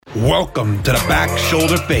Welcome to the Back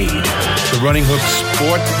Shoulder Fade, the Running Hook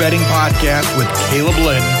sports betting podcast with Caleb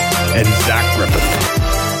Lynn and Zach Griffith.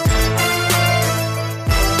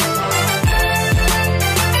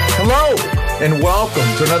 Hello, and welcome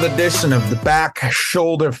to another edition of the Back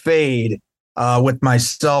Shoulder Fade with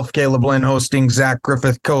myself, Caleb Lynn, hosting, Zach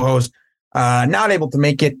Griffith, co-host. Not able to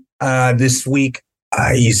make it this week.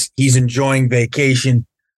 He's enjoying vacation.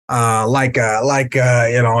 And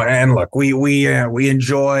look, we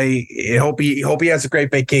enjoy. Hope he has a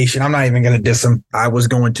great vacation. I'm not even going to diss him. I was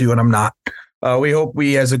going to, and I'm not. We hope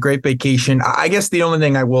he has a great vacation. I guess the only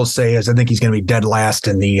thing I will say is I think he's going to be dead last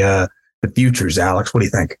in the futures. Alex, what do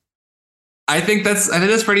you think? I think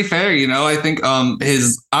that's pretty fair. I think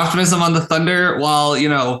his optimism on the Thunder, while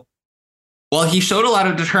he showed a lot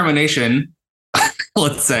of determination,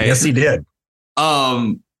 let's say. Yes, he did.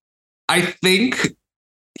 I think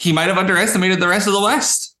he might have underestimated the rest of the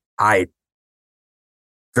West. I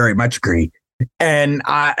very much agree. And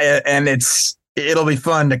it'll be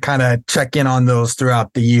fun to kind of check in on those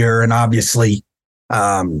throughout the year. And obviously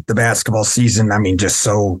the basketball season, just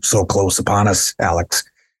so close upon us, Alex.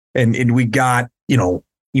 And we got,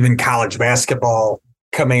 even college basketball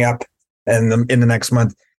coming up in the next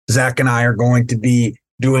month. Zach and I are going to be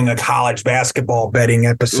doing a college basketball betting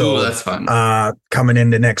episode. Ooh, that's fun. Coming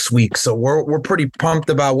into next week. So we're pretty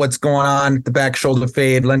pumped about what's going on at the Back Shoulder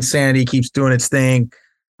Fade. Lynn Sanity keeps doing its thing.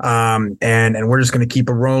 And we're just going to keep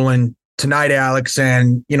it rolling tonight, Alex.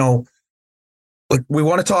 And, we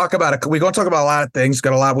want to talk about it. We're going to talk about a lot of things.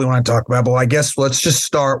 Got a lot we want to talk about, but I guess let's just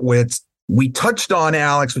start with, we touched on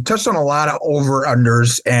a lot of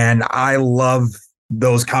over-unders, and I love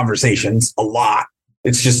those conversations a lot.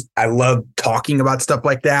 It's just, I love talking about stuff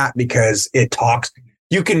like that because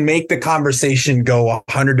you can make the conversation go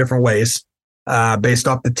 100 different ways based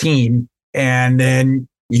off the team. And then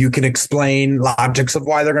you can explain logics of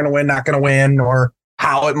why they're going to win, not going to win, or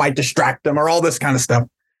how it might distract them, or all this kind of stuff.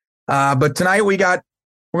 But tonight we're going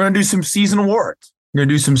to do some season awards. We're going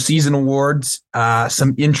to do some season awards,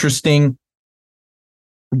 some interesting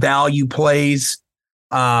value plays.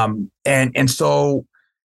 And so,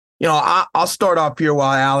 I'll start off here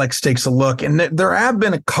while Alex takes a look. And there have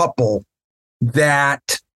been a couple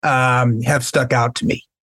that have stuck out to me.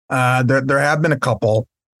 There have been a couple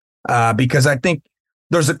because I think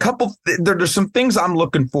there's some things I'm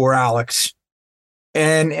looking for, Alex.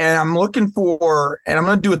 And I'm looking for, and I'm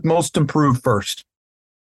going to do it most improved first.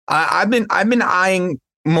 I've been eyeing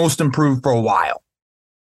most improved for a while.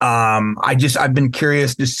 I've been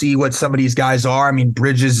curious to see what some of these guys are.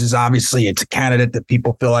 Bridges is obviously, it's a candidate that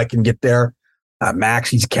people feel like can get there. Max,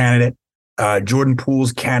 he's a candidate. Jordan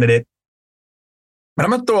Poole's candidate. But I'm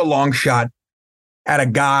going to throw a long shot at a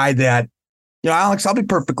guy that, Alex, I'll be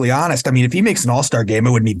perfectly honest. If he makes an all-star game, I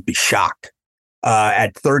wouldn't even be shocked.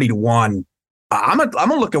 At 30-1, I'm going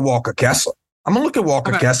to look at Walker Kessler.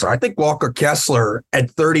 Kessler. I think Walker Kessler at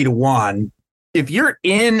 30-1, if you're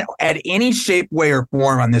in at any shape, way, or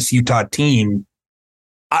form on this Utah team,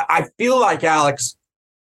 I feel like, Alex,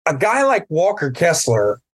 a guy like Walker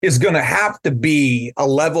Kessler is going to have to be a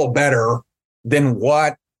level better than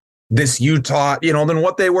what this Utah, than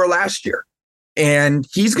what they were last year. And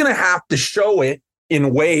he's going to have to show it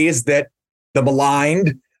in ways that the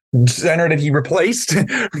maligned center that he replaced,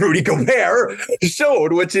 Rudy Gobert,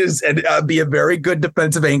 showed, which is be a very good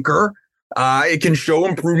defensive anchor. It can show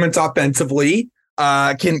improvements offensively,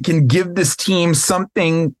 can give this team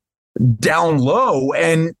something down low.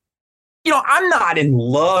 And, I'm not in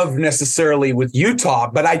love necessarily with Utah,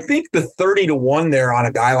 but I think the 30-1 there on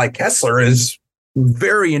a guy like Kessler is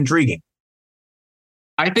very intriguing.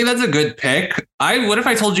 I think that's a good pick. What if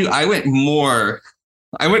I told you I went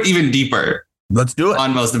even deeper? Let's do it.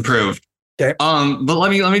 On most improved. Okay. But let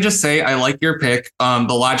me just say, I like your pick. The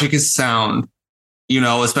logic is sound.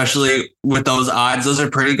 Especially with those odds, those are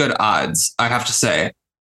pretty good odds, I have to say.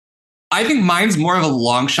 I think mine's more of a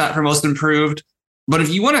long shot for most improved. But if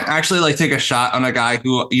you want to actually take a shot on a guy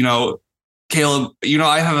who, Caleb,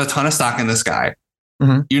 I have a ton of stock in this guy.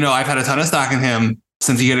 Mm-hmm. I've had a ton of stock in him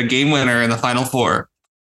since he hit a game winner in the Final Four.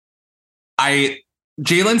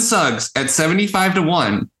 Jalen Suggs at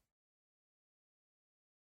 75-1.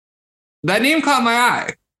 That name caught my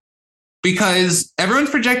eye. Because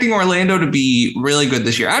everyone's projecting Orlando to be really good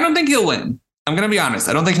this year. I don't think he'll win. I'm going to be honest.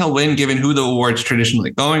 I don't think he'll win given who the award's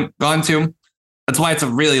traditionally gone to. That's why it's a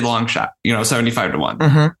really long shot, 75-1.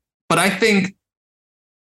 Mm-hmm. But I think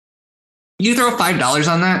you throw $5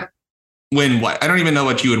 on that, win what? I don't even know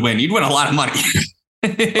what you would win. You'd win a lot of money.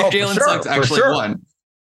 Jalen Suggs actually won.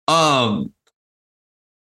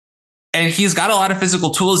 And he's got a lot of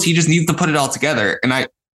physical tools. He just needs to put it all together. And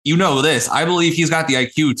you know this. I believe he's got the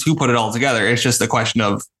IQ to put it all together. It's just a question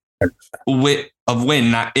of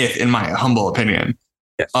when, not if, in my humble opinion.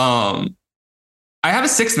 Yes. I have a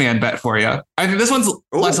 6-man bet for you. I think this one's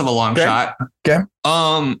less of a long shot. Okay.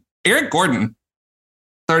 Eric Gordon,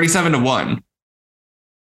 37-1.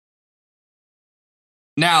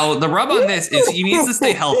 Now, the rub on this is he needs to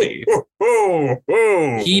stay healthy.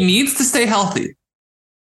 He needs to stay healthy.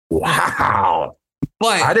 Wow.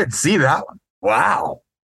 But I didn't see that one. Wow.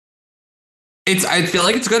 I feel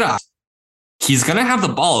like it's good. He's going to have the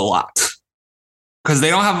ball a lot because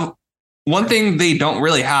they don't have one thing they don't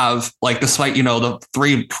really have, like despite, the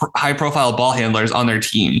 3 high profile ball handlers on their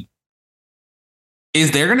team,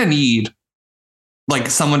 is they're going to need like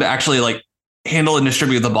someone to actually like handle and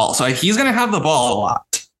distribute the ball. So he's going to have the ball a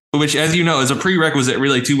lot, which, as you know, is a prerequisite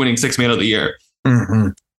really to winning 6-man of the year. Mm-hmm.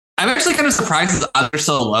 I'm actually kind of surprised the odds are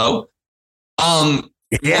so low.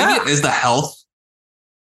 Maybe it is the health,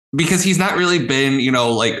 because he's not really been,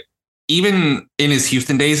 like even in his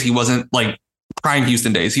Houston days, he wasn't like prime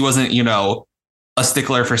Houston days. He wasn't, a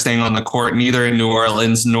stickler for staying on the court, neither in New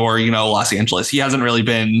Orleans nor, Los Angeles. He hasn't really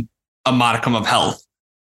been a modicum of health.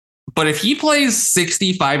 But if he plays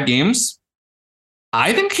 65 games,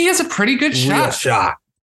 I think he has a pretty good shot.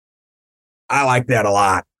 I like that a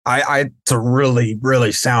lot. It's a really,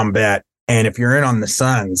 really sound bet. And if you're in on the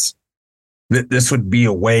Suns, this would be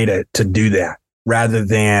a way to do that rather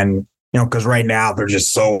than, because right now they're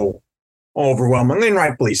just so overwhelming, and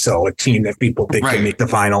rightfully so, a team that people think can make the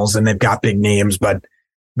finals and they've got big names. But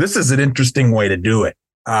this is an interesting way to do it.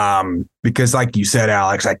 Because like you said,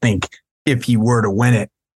 Alex, I think if he were to win it,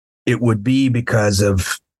 it would be because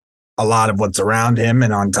of a lot of what's around him.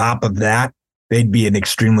 And on top of that, they'd be an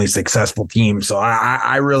extremely successful team. So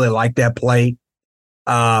I really like that play.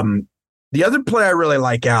 The other play I really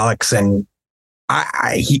like, Alex, and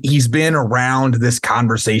he's been around this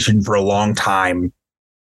conversation for a long time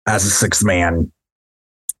as a 6th man.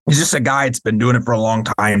 He's just a guy that's been doing it for a long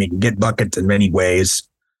time. He can get buckets in many ways.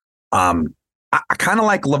 I kind of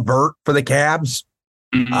like LeVert for the Cavs.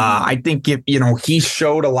 Mm-hmm. I think he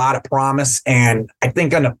showed a lot of promise, and I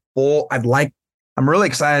think I'm really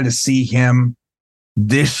excited to see him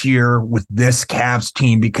this year with this Cavs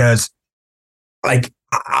team, because like,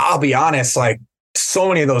 I'll be honest, like so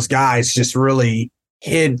many of those guys just really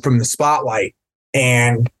hid from the spotlight.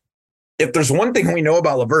 And if there's one thing we know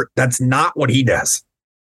about LeVert, that's not what he does.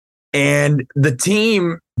 And the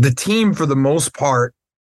team for the most part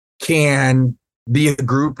can be a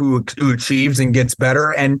group who achieves and gets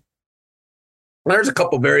better. And there's a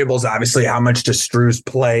couple variables, obviously, how much does Strus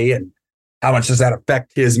play and how much does that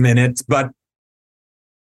affect his minutes? But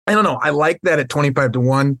I don't know. I like that at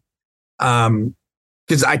 25-1.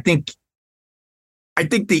 Because I think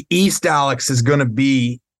the East, Alex, is going to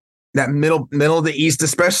be that middle of the East,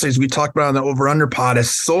 especially as we talked about on the over-under pod, has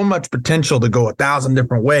so much potential to go 1,000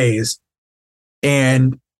 different ways.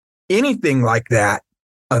 And anything like that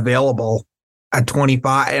available at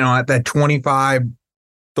 25, at that 25-30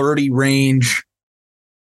 range,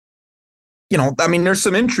 there's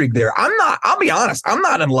some intrigue there. I'll be honest, I'm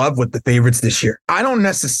not in love with the favorites this year. I don't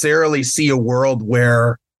necessarily see a world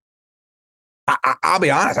where, I'll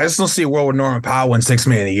be honest, I just don't see a world where Norman Powell wins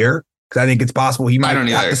 6-man of the year, because I think it's possible he might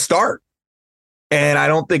have to start. And I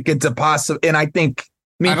don't think it's a possible. And I don't think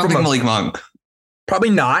Malik Monk. Probably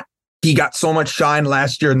not. He got so much shine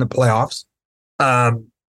last year in the playoffs.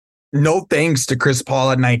 No thanks to Chris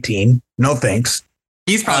Paul at 19. No thanks.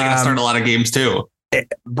 He's probably going to start a lot of games too.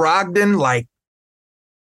 Brogdon, like,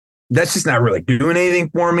 that's just not really doing anything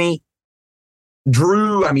for me.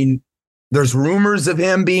 Drew, there's rumors of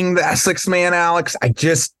him being the 6th man, Alex.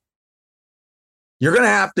 You're going to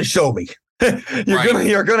have to show me.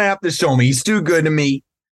 You're going to have to show me. He's too good to me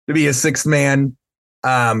to be a 6th man,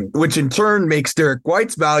 which in turn makes Derek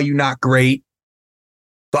White's value not great.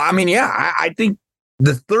 So, I think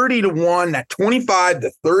the 30-1, that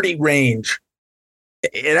 25-30 range,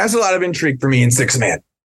 it has a lot of intrigue for me in 6-man.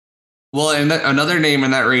 Well, and another name in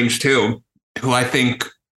that range too, who I think,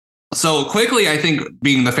 so quickly, I think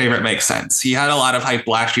being the favorite makes sense. He had a lot of hype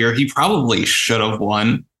last year. He probably should have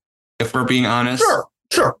won, if we're being honest.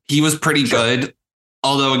 Sure. He was pretty good.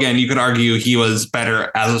 Although, again, you could argue he was better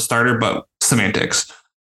as a starter, but semantics.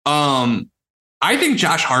 I think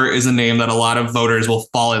Josh Hart is a name that a lot of voters will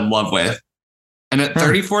fall in love with. And at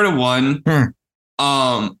 34-1,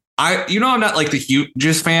 I'm not like the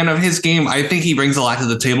hugest fan of his game. I think he brings a lot to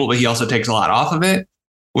the table, but he also takes a lot off of it,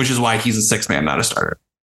 which is why he's a 6th man, not a starter.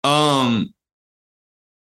 I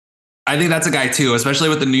think that's a guy too, especially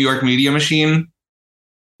with the New York media machine.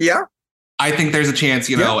 Yeah. I think there's a chance,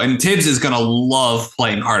 and Tibbs is going to love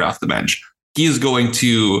playing hard off the bench. he is going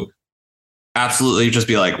to absolutely just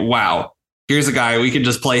be like, wow, here's a guy, we could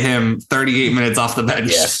just play him 38 minutes off the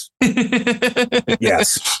bench.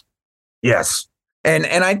 Yes. And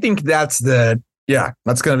I think that's going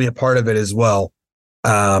to be a part of it as well.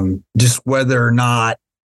 Just whether or not,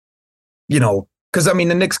 because I mean,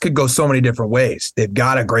 the Knicks could go so many different ways. They've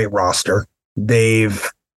got a great roster.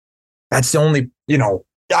 That's the only,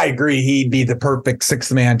 I agree. He'd be the perfect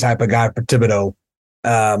sixth man type of guy for Thibodeau.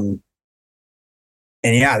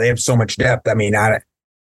 And yeah, they have so much depth. I mean,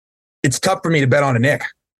 it's tough for me to bet on a Knick.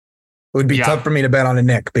 It would be tough for me to bet on a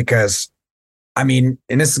Knick because, I mean,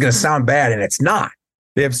 and this is going to sound bad, and it's not.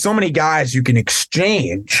 They have so many guys you can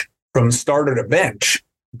exchange from starter to bench,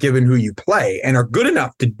 given who you play, and are good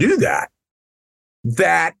enough to do that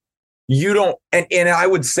you don't, and I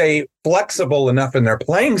would say flexible enough in their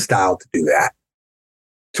playing style to do that,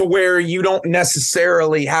 to where you don't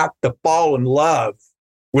necessarily have to fall in love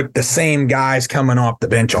with the same guys coming off the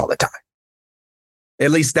bench all the time.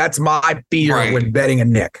 At least that's my fear with betting a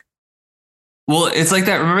Knick. Well, it's like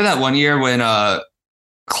that. Remember that one year when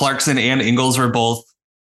Clarkson and Ingles were both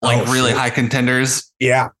really high contenders?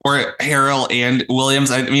 Yeah. Or Harrell and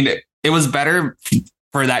Williams. I mean, it was better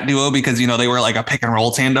for that duo because, they were like a pick and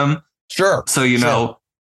roll tandem. Sure. So,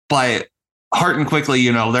 but Hart and Quickly,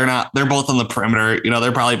 they're both on the perimeter.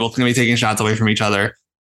 They're probably both going to be taking shots away from each other.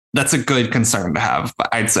 That's a good concern to have,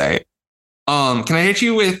 I'd say. Can I hit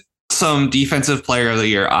you with some defensive player of the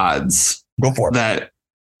year odds? Go for it.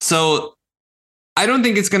 So I don't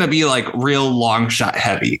think it's going to be like real long shot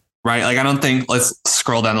heavy, right? Like, I don't think, let's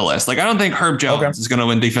scroll down the list. Like, I don't think Herb Jones is going to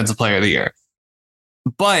win defensive player of the year.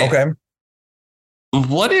 But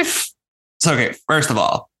what if, first of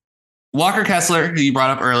all, Walker Kessler, who you brought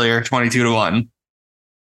up earlier, 22-1,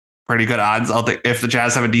 pretty good odds. I'll think if the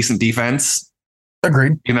Jazz have a decent defense.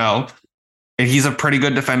 Agreed. And he's a pretty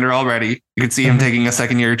good defender already. You could see him taking a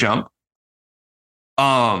second-year jump.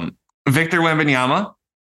 Victor Wembanyama,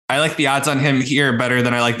 I like the odds on him here better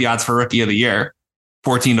than I like the odds for Rookie of the Year,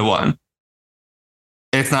 14-1.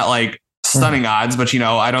 It's not like stunning odds, but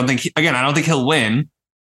I don't think he'll win,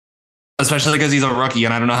 especially because he's a rookie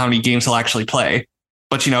and I don't know how many games he'll actually play.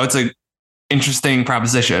 But it's a interesting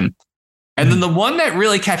proposition. And then the one that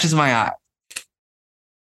really catches my eye.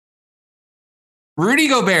 Rudy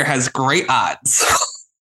Gobert has great odds.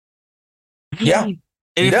 Yeah. And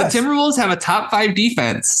if the Timberwolves have a top 5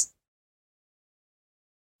 defense,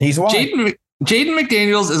 he's one. Jaden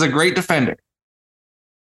McDaniels is a great defender.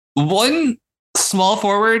 One small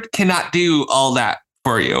forward cannot do all that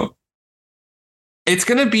for you. It's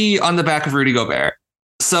going to be on the back of Rudy Gobert.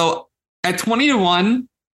 So at 20-1,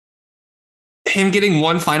 him getting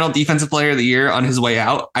one final defensive player of the year on his way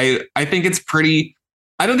out, I think it's pretty.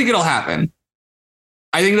 I don't think it'll happen.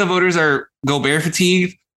 I think the voters are Gobert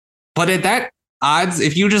fatigued, but at that odds,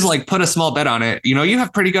 if you just like put a small bet on it, you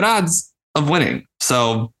have pretty good odds of winning.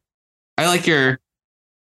 So I like your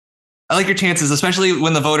chances, especially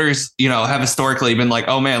when the voters, have historically been like,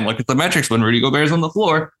 oh man, look at the metrics when Rudy Gobert's on the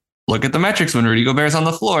floor. Look at the metrics when Rudy Gobert's on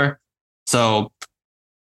the floor. So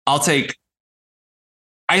I think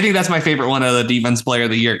that's my favorite one of the defense player of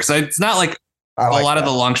the year. Cause it's not like a lot of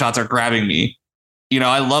the long shots are grabbing me.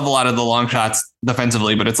 I love a lot of the long shots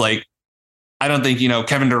defensively, but it's like, I don't think,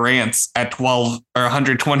 Kevin Durant's at 12 or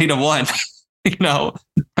 120-1,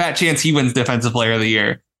 fat chance he wins defensive player of the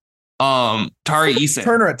year. Tari Eason.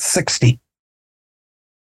 Turner at 60.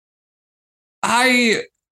 Is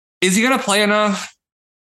he going to play enough?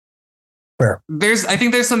 Fair. I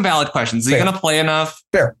think there's some valid questions. Is he going to play enough?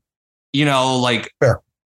 Fair. Fair.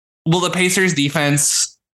 Will the Pacers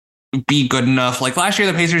defense be good enough? Like last year,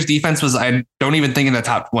 the Pacers defense was, I don't even think in the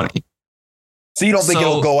top 20. So you don't think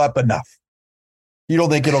it'll go up enough? You don't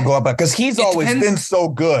think it'll go up? Because he's always been so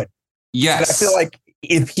good. Yes. And I feel like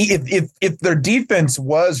if their defense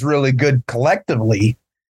was really good collectively,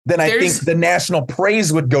 then I think the national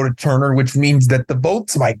praise would go to Turner, which means that the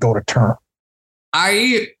votes might go to Turner.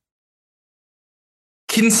 I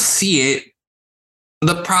can see it.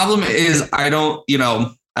 The problem is I don't,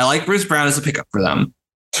 I like Bruce Brown as a pickup for them.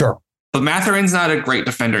 Sure. But Matherin's not a great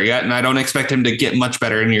defender yet, and I don't expect him to get much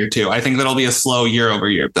better in year 2. I think that'll be a slow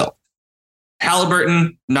year-over-year build.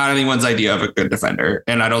 Halliburton, not anyone's idea of a good defender,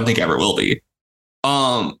 and I don't think ever will be.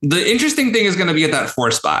 The interesting thing is going to be at that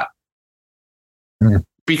 4 spot.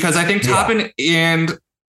 Because I think Toppin and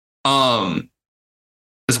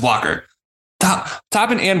is Walker.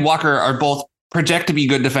 Toppin and Walker are both project to be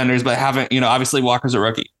good defenders, but haven't, obviously Walker's a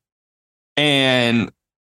rookie. And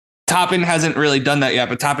Toppin hasn't really done that yet,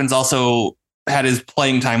 but Toppin's also had his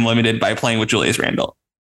playing time limited by playing with Julius Randle.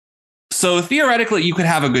 So theoretically, you could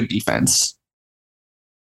have a good defense.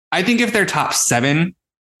 I think if they're top 7,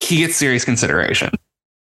 he gets serious consideration.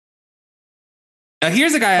 Now,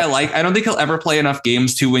 here's a guy I like. I don't think he'll ever play enough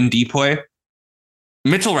games to win Depoy.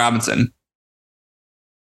 Mitchell Robinson.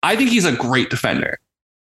 I think he's a great defender,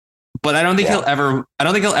 but I don't think he'll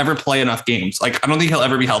ever play enough games. Like, I don't think he'll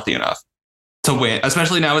ever be healthy enough to win,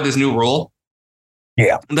 especially now with this new rule.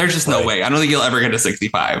 Yeah. There's just no way. I don't think he'll ever get to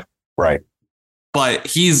 65. Right. But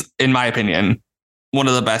he's, in my opinion, one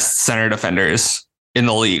of the best center defenders in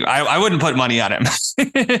the league. I wouldn't put money on him.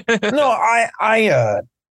 No,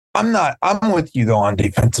 I'm with you though on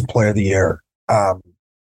defensive player of the year. I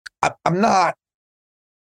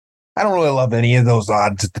don't really love any of those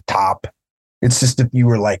odds at the top. It's just if you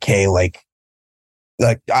were like, hey,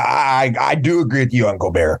 I do agree with you on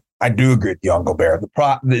Gobert. And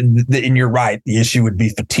you're right. The issue would be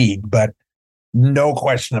fatigue, but no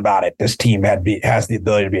question about it. This team has the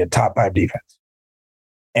ability to be a top 5 defense,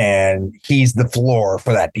 and he's the floor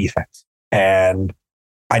for that defense. And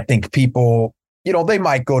I think people, they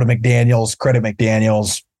might go to McDaniels, credit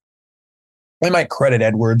McDaniels. They might credit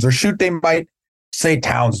Edwards, or they might say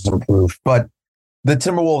Towns has improved. But the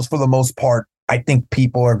Timberwolves, for the most part, I think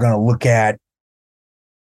people are going to look at,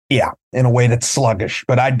 in a way that's sluggish.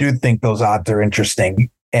 But I do think those odds are interesting.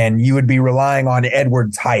 And you would be relying on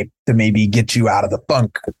Edwards' hype to maybe get you out of the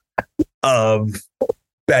funk of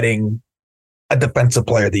betting a defensive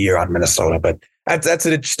player of the year on Minnesota. But that's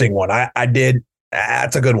an interesting one.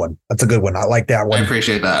 That's a good one. I like that one. I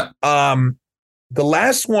appreciate that. The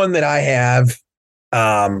last one that I have,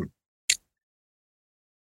 a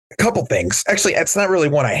couple things. Actually, it's not really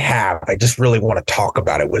one I have. I just really want to talk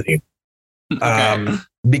about it with you. Okay.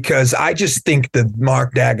 Because I just think the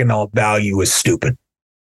Mark Daigneault value is stupid.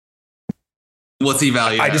 What's he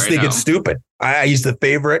valued? I just think it's stupid. He's the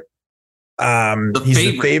favorite. He's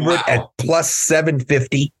the favorite at plus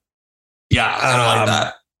 750. Yeah, I like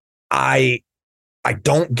that. I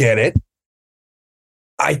don't get it.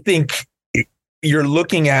 I think you're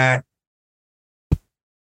looking at.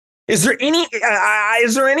 Is there any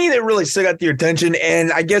that really stick out to your attention?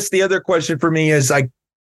 And I guess the other question for me is, like,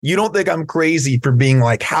 you don't think I'm crazy for being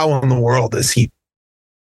like, how in the world is he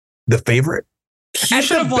the favorite? At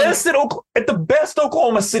the best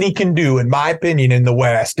Oklahoma City can do, in my opinion, in the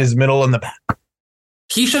West, is middle in the pack.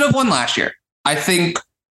 He should have won last year. I think.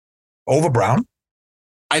 Over Brown?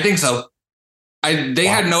 I think so. They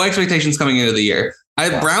had no expectations coming into the year.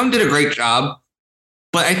 Brown did a great job,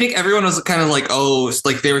 but I think everyone was kind of like,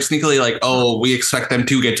 they were sneakily like, we expect them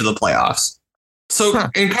to get to the playoffs. So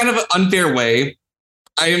in kind of an unfair way,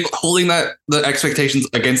 I am holding the expectations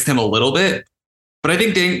against him a little bit. But I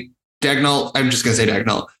think Daigneault, I'm just going to say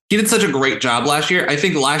Daigneault, he did such a great job last year. I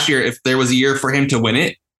think last year, if there was a year for him to win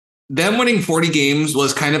it, them winning 40 games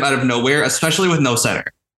was kind of out of nowhere, especially with no center.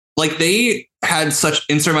 Like, they had such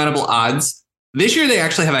insurmountable odds. This year, they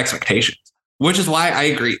actually have expectations, which is why I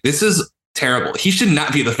agree. This is terrible. He should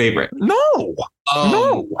not be the favorite. No.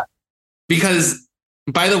 Because,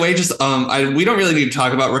 by the way, just we don't really need to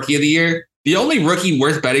talk about Rookie of the Year. The only rookie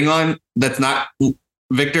worth betting on that's not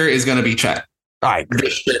Victor is going to be Chet. I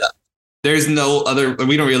agree. There's no other.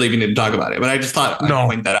 We don't really even need to talk about it, but I just thought I'd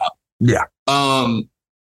point that out. Yeah.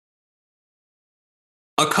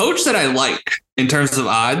 A coach that I like in terms of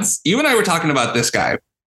odds, you and I were talking about this guy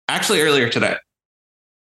actually earlier today.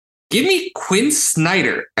 Give me Quinn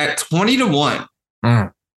Snyder at 20-1.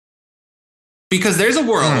 Because there's a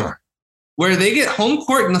world where they get home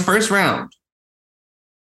court in the first round,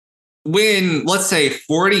 win, let's say,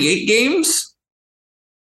 48 games.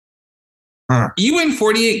 You win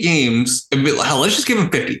 48 games. Hell, let's just give him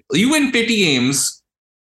 50. You win 50 games.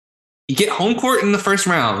 You get home court in the first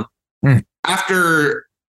round after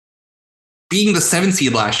being the 7th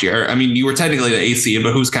seed last year. I mean, you were technically the 8th seed,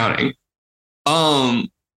 but who's counting?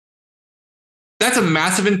 That's a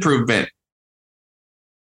massive improvement.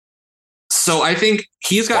 So I think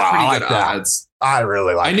he's got pretty good odds. I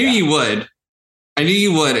really like. I knew you would.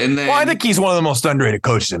 And then, I think he's one of the most underrated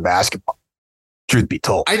coaches in basketball. Truth be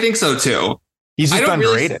told, I think so too. He's just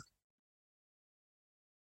underrated.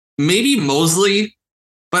 Maybe Mosley,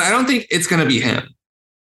 but I don't think it's going to be him.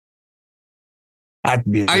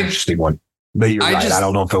 That'd be an interesting one. But you're right. I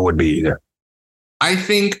don't know if it would be either. I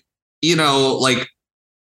think, like,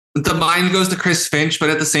 the mind goes to Chris Finch, but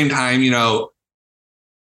at the same time,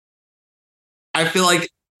 I feel like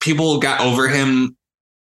people got over him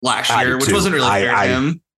last year, which wasn't really fair to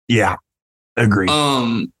him. Yeah, agree.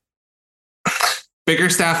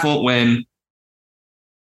 Bickerstaff won't win.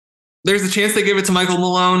 There's a chance they give it to Michael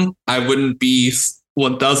Malone. I wouldn't be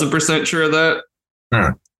 1,000% sure of that.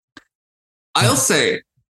 I'll say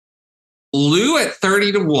Lou at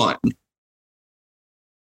 30-1.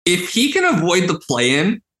 if he can avoid the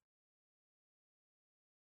play-in,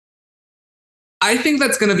 I think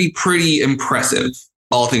that's going to be pretty impressive,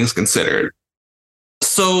 all things considered.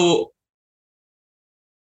 So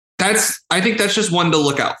I think that's just one to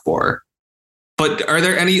look out for. But are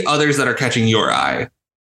there any others that are catching your eye?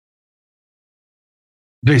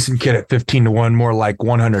 Jason Kidd at 15-1, more like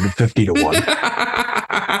 150 to 1.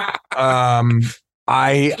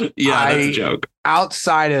 That's a joke.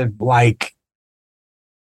 Outside of like,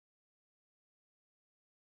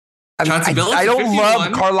 I don't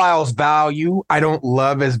love Carlisle's value. I don't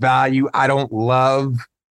love his value. I don't love.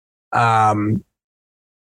 I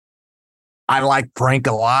like Frank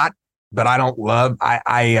a lot, but I don't love.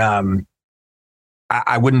 I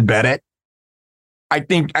wouldn't bet it. I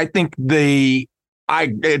think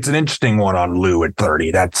it's an interesting one on Lou at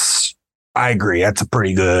 30. I agree. That's a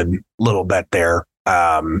pretty good little bet there.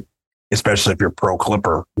 Especially if you're pro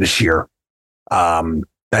Clipper this year.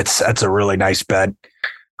 That's a really nice bet.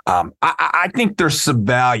 I think there's some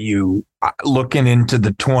value looking into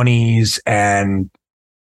the 20s and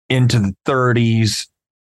into the 30s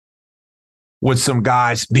with some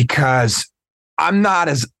guys, because I'm not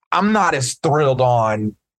as thrilled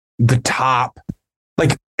on the top,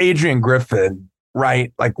 like Adrian Griffin,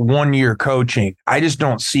 right? Like 1 year coaching. I just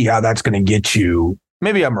don't see how that's going to get you.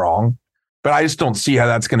 Maybe I'm wrong, but I just don't see how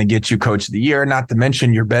that's going to get you coach of the year. Not to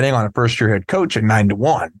mention you're betting on a first year head coach at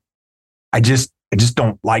 9-1. I just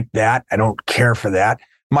don't like that. I don't care for that.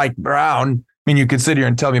 Mike Brown, I mean, you could sit here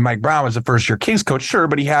and tell me Mike Brown was a first year Kings coach. Sure,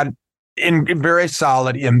 but he had a very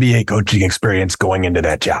solid NBA coaching experience going into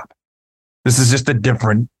that job. This is just a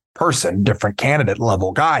different person, different candidate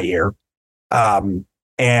level guy here.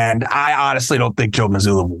 And I honestly don't think Joe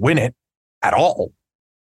Mazzulla will win it at all,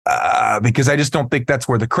 because I just don't think that's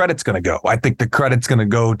where the credit's going to go. I think the credit's going to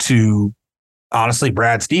go to, honestly,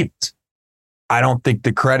 Brad Stevens. I don't think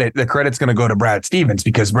the credit's going to go to Brad Stevens,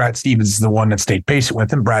 because Brad Stevens is the one that stayed patient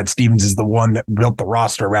with him. Brad Stevens is the one that built the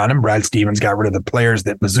roster around him. Brad Stevens got rid of the players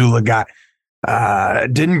that Mazzulla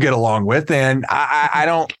didn't get along with. And I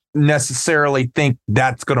don't necessarily think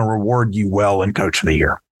that's going to reward you well in Coach of the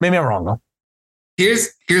Year. Maybe I'm wrong, though.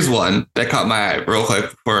 Here's one that caught my eye real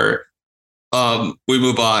quick before we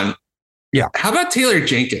move on. Yeah. How about Taylor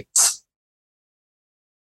Jenkins?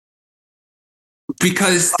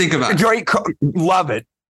 Because think about it. Love it.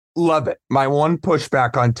 My one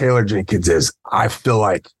pushback on Taylor Jenkins is I feel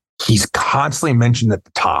like he's constantly mentioned at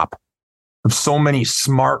the top of so many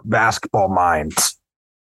smart basketball minds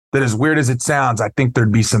that, as weird as it sounds, I think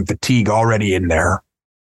there'd be some fatigue already in there.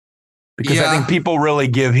 Because I think people really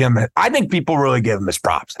give him his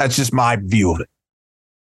props. That's just my view of it.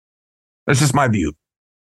 That's just my view.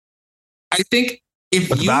 I think if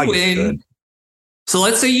you win, so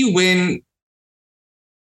let's say you win,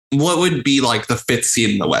 what would be like the 5th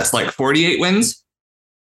seed in the West? Like 48 wins?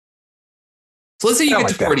 So let's say you get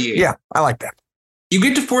to 48. Yeah, I like that. You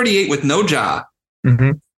get to 48 with no Ja,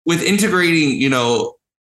 with integrating,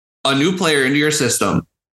 a new player into your system.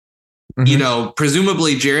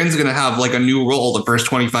 Presumably Jaren's going to have like a new role the first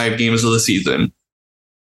 25 games of the season.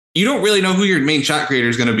 You don't really know who your main shot creator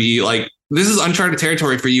is going to be. Like, this is uncharted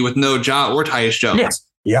territory for you with no Ja or Tyus Jones.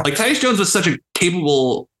 Yeah. Like, Tyus Jones was such a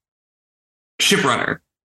capable ship runner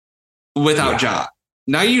without Ja.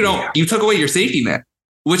 Now you took away your safety net,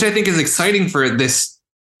 which I think is exciting for this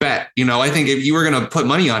bet. I think if you were going to put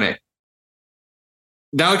money on it,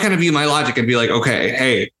 that would kind of be my logic and be like, okay,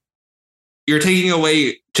 hey, you're taking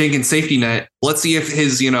away Jenkins' safety net. Let's see if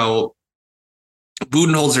his,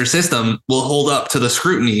 Budenholzer system will hold up to the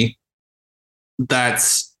scrutiny.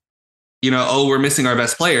 That's, we're missing our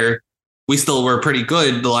best player. We still were pretty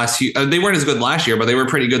good the last few. They weren't as good last year, but they were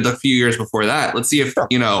pretty good the few years before that. Let's see if,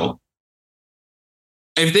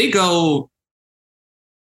 if they go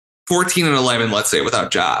 14-11, let's say,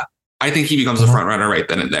 without Ja, I think he becomes a front runner right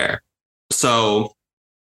then and there. So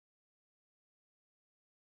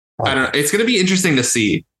I don't know. It's going to be interesting to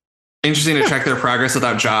see. Interesting to track their progress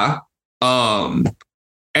without Ja.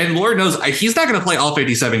 And Lord knows he's not going to play all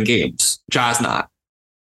 57 games. Ja's not,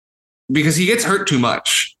 because he gets hurt too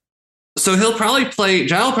much. So Ja will probably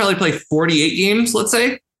play 48 games, let's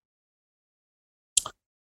say.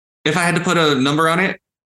 If I had to put a number on it,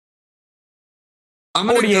 I'm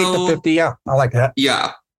going to 48 to 50. Yeah, I like that.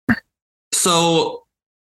 Yeah. So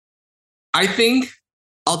I think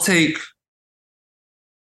I'll take,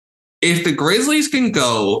 if the Grizzlies can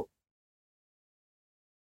go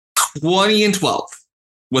 20-12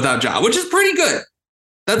 without Ja, which is pretty good.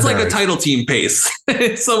 That's like a title team pace.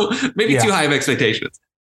 So maybe too high of expectations.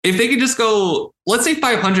 If they could just go, let's say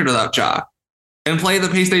 500 without Ja and play the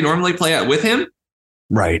pace they normally play at with him.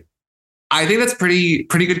 Right. I think that's pretty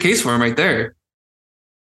good case for him right there.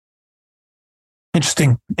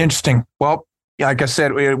 Interesting. Well, like I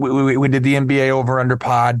said, we did the NBA over under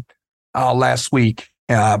pod last week.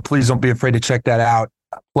 Please don't be afraid to check that out.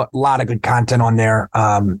 A lot of good content on there.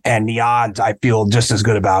 And the odds I feel just as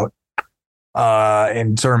good about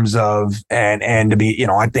in terms of and to be,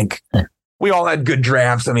 I think we all had good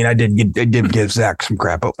drafts. I mean, I did give Zach some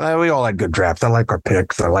crap, but we all had good drafts. I like our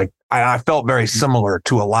picks. I felt very similar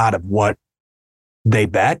to a lot of what they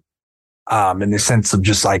bet, in the sense of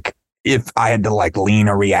just like, if I had to lean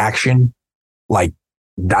a reaction,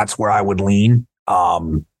 that's where I would lean.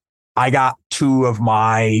 I got two of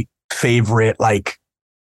my favorite,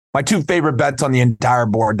 my two favorite bets on the entire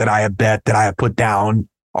board that I have bet that I have put down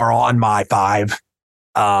are on my five.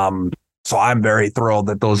 So I'm very thrilled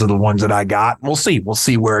that those are the ones that I got. We'll see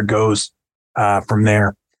where it goes from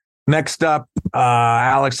there. Next up,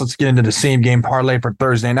 Alex, let's get into the same game parlay for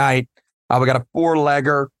Thursday night. We got a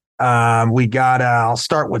 4-legger. I'll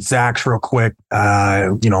start with Zach's real quick,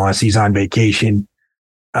 as he's on vacation.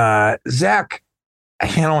 Zach,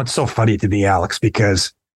 it's so funny to me, Alex,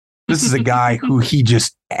 because this is a guy who he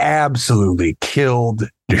just absolutely killed,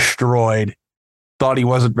 destroyed, thought he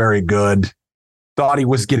wasn't very good, thought he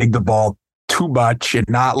was getting the ball too much and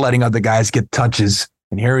not letting other guys get touches.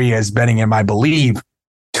 And here he is betting him, I believe,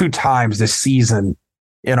 2 times this season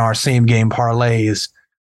in our same game parlays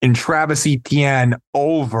in Travis Etienne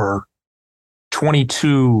over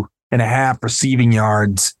 22 and a half receiving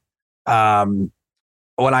yards. When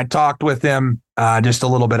I talked with him, just a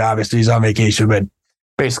little bit, obviously he's on vacation, but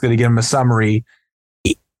basically to give him a summary,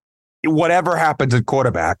 whatever happens at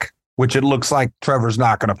quarterback, which it looks like Trevor's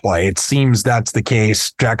not going to play. It seems that's the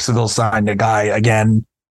case. Jacksonville signed a guy again,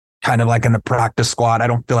 kind of like in the practice squad. I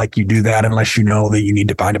don't feel like you do that unless you know that you need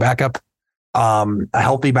to find a backup, a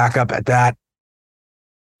healthy backup at that.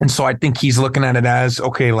 And so I think he's looking at it as,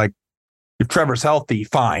 okay, if Trevor's healthy,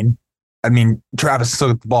 fine. I mean, Travis still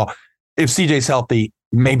got the ball. If CJ's healthy,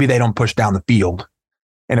 maybe they don't push down the field.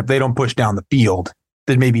 And if they don't push down the field,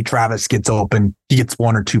 then maybe Travis gets open. He gets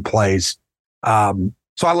 1 or 2 plays.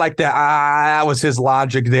 So I like that. That was his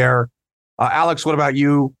logic there. Alex, what about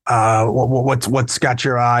you? What's got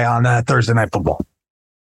your eye on Thursday Night Football?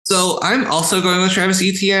 So I'm also going with Travis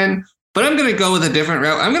Etienne, but I'm going to go with a different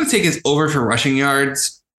route. I'm going to take his over for rushing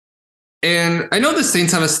yards. And I know the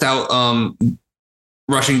Saints have a stout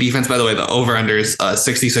rushing defense. By the way, the over-under is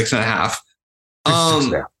 66.5.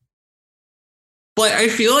 But I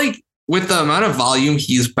feel like with the amount of volume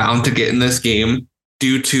he's bound to get in this game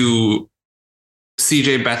due to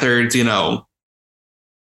CJ Beathard's,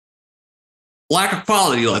 lack of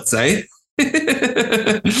quality, let's say,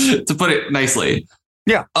 to put it nicely.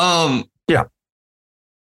 Yeah. Yeah.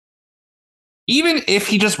 Even if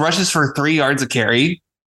he just rushes for 3 yards a carry,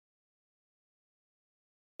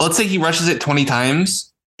 let's say he rushes it 20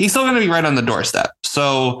 times, he's still going to be right on the doorstep.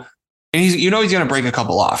 So, and he's going to break a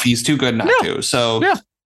couple off. He's too good not to. So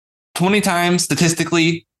 20 times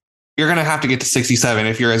statistically, you're going to have to get to 67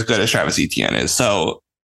 if you're as good as Travis Etienne is. So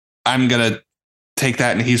I'm going to take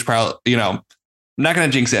that. And he's probably, I'm not going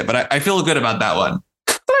to jinx it, but I feel good about that one.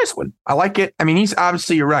 Nice one. I like it. I mean, he's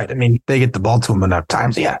obviously, you're right. I mean, they get the ball to him enough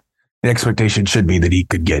times. Yeah. The expectation should be that he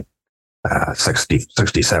could get 60,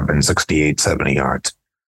 67, 68, 70 yards.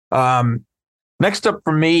 Next up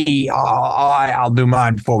for me, I'll do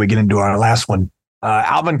mine before we get into our last one.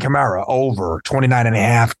 Alvin Kamara over 29 and a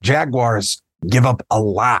half. Jaguars give up a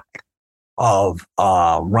lot of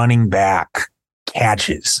running back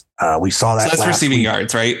catches. We saw that. So that's receiving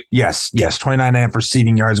yards, right? Yes. 29 and a half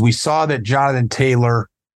receiving yards. We saw that Jonathan Taylor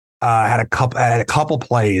had a couple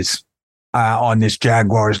plays on this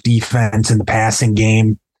Jaguars defense in the passing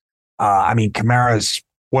game. I mean, Kamara's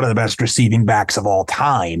one of the best receiving backs of all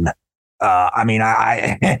time. I mean,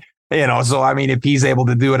 so I mean, if he's able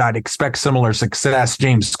to do it, I'd expect similar success.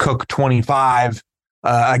 James Cook 25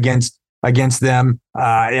 against them.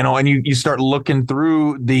 And you start looking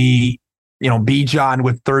through the Bijan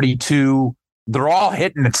with 32. They're all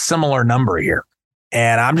hitting a similar number here,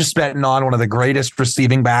 and I'm just betting on one of the greatest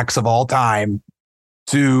receiving backs of all time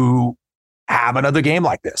to have another game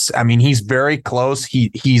like this. I mean, he's very close.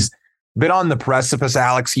 He's been on the precipice,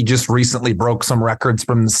 Alex. He just recently broke some records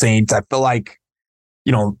from the Saints. I feel like,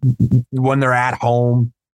 when they're at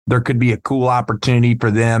home, there could be a cool opportunity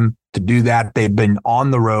for them to do that. They've been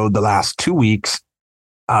on the road the last 2 weeks.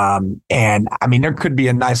 And I mean, there could be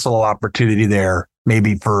a nice little opportunity there,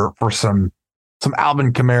 maybe for some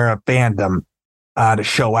Alvin Kamara fandom to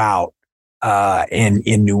show out in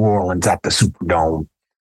New Orleans at the Superdome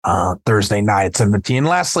Thursday night at 7:15. And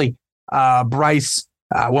lastly, Bryce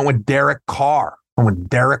went with Derek Carr And with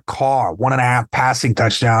Derek Carr, 1.5 passing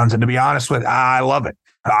touchdowns. And to be honest with you, I love it.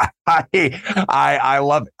 I love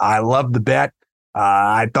it. I love the bet.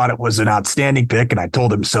 I thought it was an outstanding pick, and I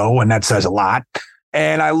told him so, and that says a lot.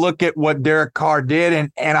 And I look at what Derek Carr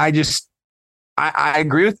did, and I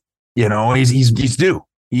agree with, he's due.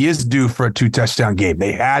 He is due for a 2-touchdown game.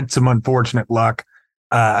 They had some unfortunate luck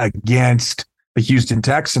against the Houston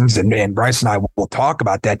Texans, and Bryce and I will talk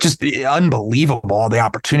about that. Just unbelievable, all the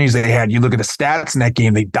opportunities they had. You look at the stats in that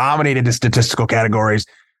game, they dominated the statistical categories.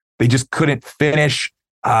 They just couldn't finish.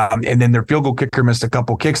 And then their field goal kicker missed a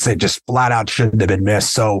couple kicks that just flat out shouldn't have been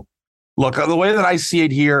missed. So, look, the way that I see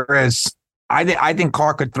it here is I think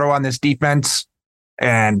Carr could throw on this defense,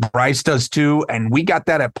 and Bryce does too. And we got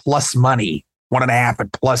that at plus money, 1.5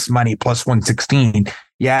 at plus money, plus 116.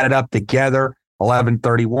 You add it up together,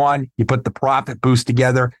 1131. You put the profit boost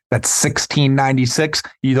together, that's 1696.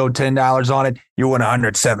 You throw $10 on it, you win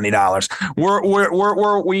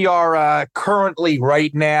 $170. We are currently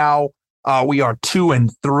right now. We are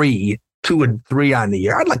 2-3 on the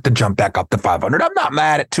year. I'd like to jump back up to 500. I'm not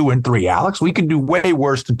mad at 2-3, Alex. We can do way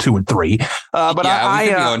worse than 2-3. But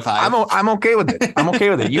yeah, I'm okay with it. I'm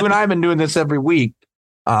okay with it. You and I have been doing this every week.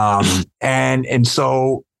 And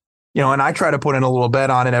so, and I try to put in a little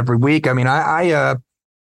bet on it every week. I mean, I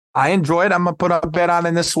enjoy it. I'm going to put a bet on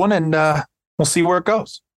in this one, and we'll see where it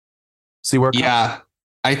goes. Yeah.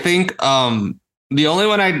 I think the only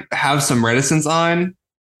one I have some reticence on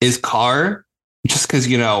is Carr, just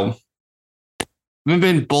because, I've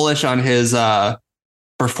been bullish on his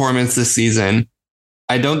performance this season.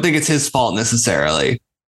 I don't think it's his fault necessarily.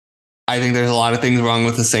 I think there's a lot of things wrong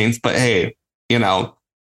with the Saints, but hey,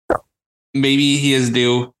 maybe he is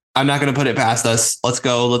due. I'm not going to put it past us. Let's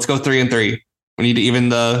go 3-3. We need to even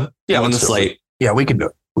the slate. Yeah, we can do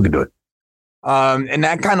it. And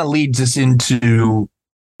that kind of leads us into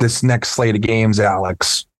this next slate of games,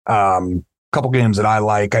 Alex. Couple games that I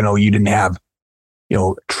like. I know you didn't have,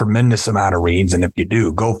 tremendous amount of reads, and if you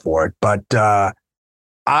do, go for it. But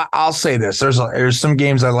I'll say this: there's some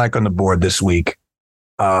games I like on the board this week.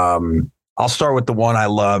 I'll start with the one I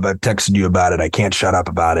love. I've texted you about it. I can't shut up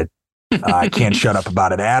about it. I can't shut up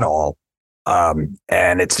about it at all.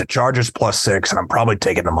 And it's the Chargers +6, and I'm probably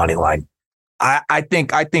taking the money line. I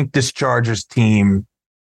think this Chargers team.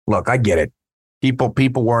 Look, I get it.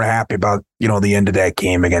 People weren't happy about the end of that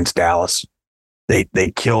game against Dallas. They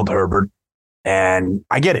killed Herbert, and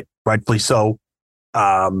I get it, rightfully so.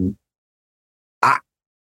 I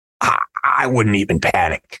wouldn't even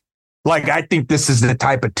panic. Like, I think this is the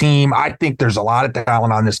type of team. I think there's a lot of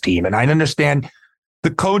talent on this team, and I understand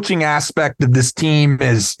the coaching aspect of this team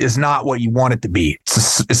is not what you want it to be.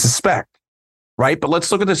 It's a spec, right? But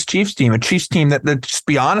let's look at this Chiefs team. A Chiefs team that just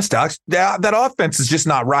be honest, Alex, that offense is just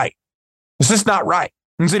not right. It's just not right.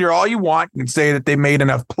 You can sit here all you want. You can say that they made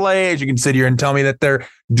enough plays. You can sit here and tell me that they're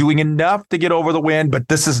doing enough to get over the win, but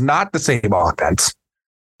this is not the same offense.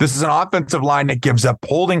 This is an offensive line that gives up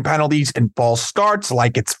holding penalties and false starts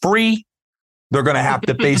like it's free. They're going to have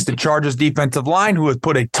to face the Chargers defensive line, who has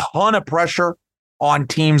put a ton of pressure on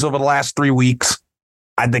teams over the last 3 weeks.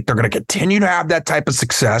 I think they're going to continue to have that type of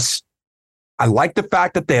success. I like the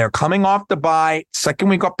fact that they are coming off the bye, second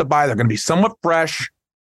week off the bye. They're going to be somewhat fresh.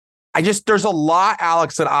 There's a lot,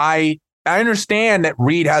 Alex, that I understand that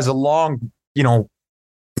Reed has a long,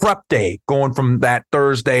 prep day going from that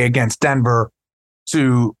Thursday against Denver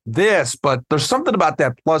to this, but there's something about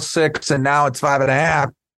that +6 and now it's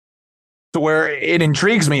 5.5 to where it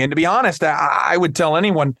intrigues me. And to be honest, I would tell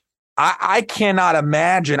anyone, I cannot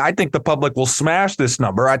imagine. I think the public will smash this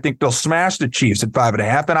number. I think they'll smash the Chiefs at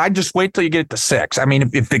 5.5, and I just wait till you get it to 6. I mean,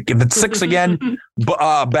 if it's 6 again,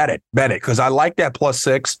 bet it, because I like that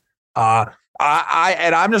 +6. I'm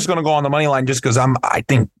just going to go on the money line just because I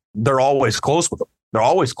think they're always close with them. They're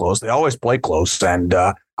always close. They always play close. And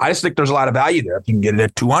I just think there's a lot of value there if you can get it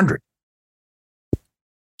at 200.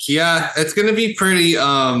 Yeah, it's going to be pretty,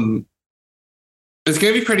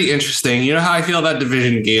 interesting. You know how I feel about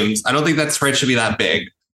division games. I don't think that spread should be that big,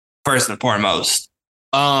 first and foremost.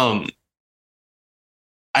 I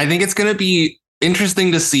think it's going to be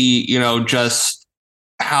interesting to see, just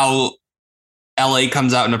how LA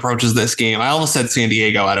comes out and approaches this game. I almost said San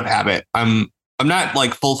Diego out of habit. I'm not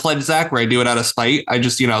like full-fledged Zach where I do it out of spite. I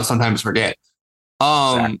just, sometimes forget.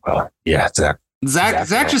 Zach.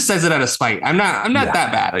 Zach just says it out of spite. I'm not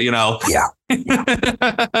that bad, Yeah.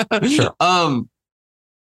 Sure.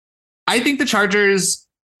 I think the Chargers,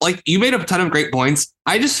 like, you made a ton of great points.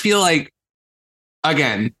 I just feel like,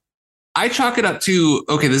 again, I chalk it up to,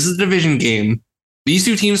 okay, this is a division game. These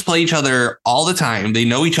two teams play each other all the time. They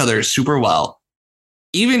know each other super well.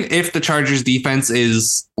 even if the Chargers defense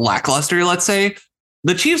is lackluster, let's say,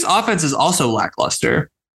 the Chiefs offense is also lackluster.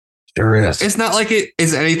 Sure is. It's not like it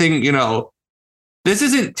is anything, this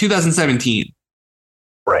isn't 2017.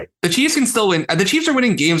 Right. The Chiefs can still win. The Chiefs are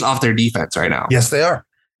winning games off their defense right now. Yes, they are.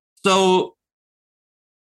 So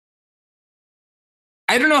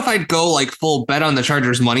I don't know if I'd go like full bet on the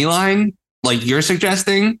Chargers money line, like you're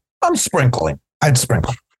suggesting. I'm sprinkling. I'd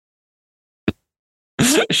sprinkle.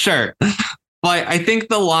 Sure. But I think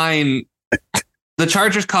the line, the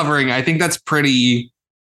Chargers covering, I think that's pretty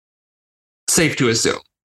safe to assume.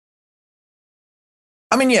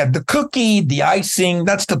 I mean, yeah, the cookie, the icing,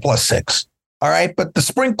 that's the +6. All right. But the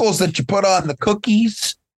sprinkles that you put on the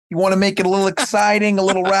cookies, you want to make it a little exciting, a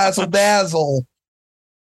little razzle dazzle.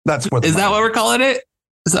 That's what. Is that what we're calling it?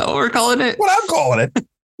 Is that what we're calling it? What I'm calling it.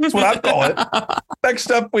 That's what I'm calling it.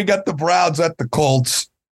 Next up, we got the Browns at the Colts.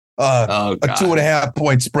 A 2.5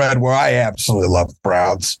 point spread where I absolutely love the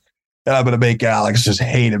Browns. And I'm going to make Alex just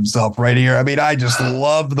hate himself right here. I mean, I just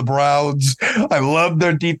love the Browns. I love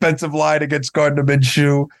their defensive line against Gardner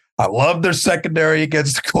Minshew. I love their secondary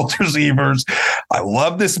against the Colts receivers. I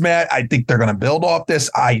love this match. I think they're going to build off this.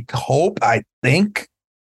 I'm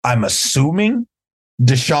assuming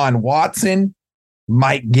Deshaun Watson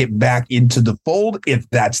might get back into the fold. If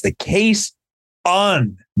that's the case,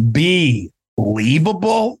 unbelievable.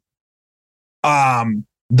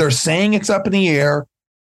 They're saying it's up in the air.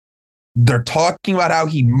 They're talking about how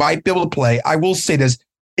he might be able to play. I will say this.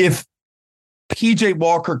 If PJ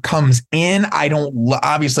Walker comes in, I don't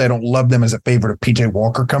love them as a favorite. If PJ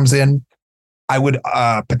Walker comes in, I would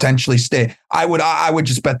potentially stay. I would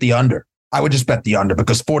just bet the under. I would just bet the under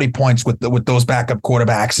because 40 points with those backup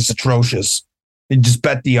quarterbacks is atrocious. You just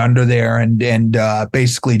bet the under there and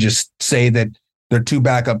basically just say that they're two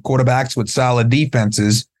backup quarterbacks with solid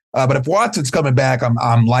defenses. But if Watson's coming back,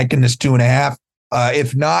 I'm liking this 2.5.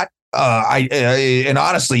 If not, and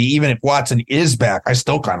honestly, even if Watson is back, I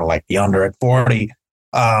still kind of like the under at 40.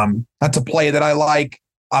 That's a play that I like.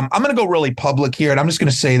 I'm going to go really public here, and I'm just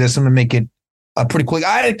going to say this. I'm going to make it pretty quick.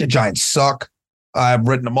 I think the Giants suck. I've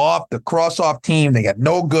written them off. The cross-off team, they got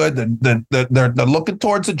no good. They're looking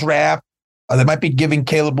towards the draft. They might be giving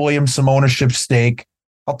Caleb Williams some ownership stake.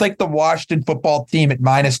 I'll take the Washington football team at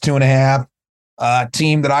 -2.5.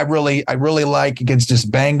 Team that I really like against this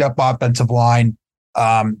banged up offensive line.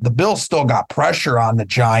 The Bills still got pressure on the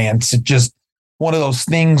Giants. It's just one of those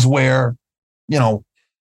things where,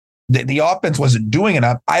 the offense wasn't doing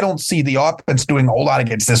enough. I don't see the offense doing a whole lot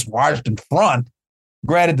against this Washington front.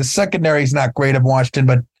 Granted, the secondary is not great of Washington,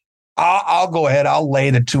 but I'll go ahead. I'll lay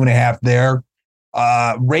the 2.5 there.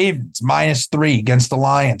 Ravens -3 against the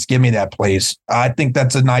Lions. Give me that, please. I think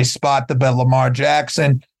that's a nice spot to bet Lamar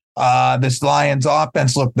Jackson. This Lions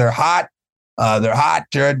offense, look, they're hot.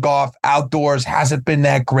 Jared Goff outdoors hasn't been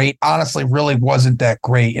that great. Honestly, really wasn't that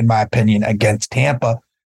great, in my opinion, against Tampa.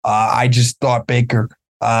 I just thought Baker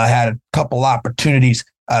had a couple opportunities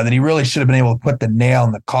that he really should have been able to put the nail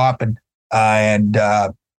in the coffin. And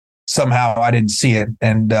somehow I didn't see it.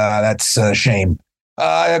 And that's a shame.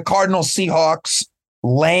 Cardinals Seahawks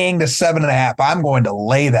laying the 7.5. I'm going to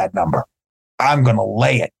lay that number. I'm going to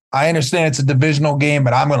lay it. I understand it's a divisional game,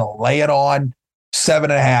 but I'm going to lay it on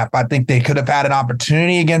 7.5. I think they could have had an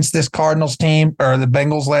opportunity against this Cardinals team or the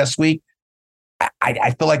Bengals last week.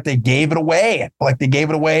 I feel like they gave it away. I feel like they gave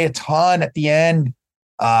it away a ton at the end.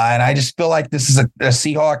 And I just feel like this is a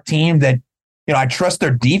Seahawk team that, I trust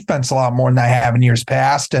their defense a lot more than I have in years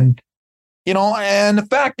past. And the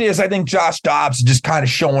fact is, I think Josh Dobbs is just kind of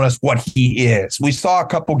showing us what he is. We saw a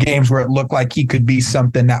couple games where it looked like he could be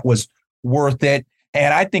something that was worth it.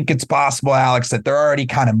 And I think it's possible, Alex, that they're already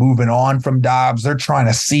kind of moving on from Dobbs. They're trying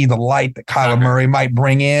to see the light that Kyler Murray might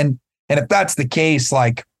bring in. And if that's the case,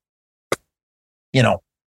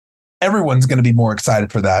 everyone's going to be more excited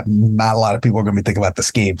for that. Not a lot of people are going to be thinking about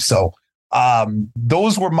this game. So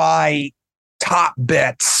those were my top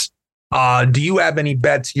bets. Do you have any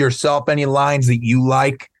bets yourself, any lines that you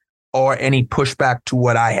like, or any pushback to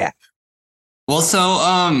what I have? Well, so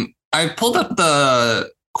I pulled up the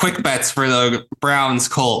quick bets for the Browns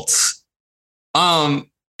Colts.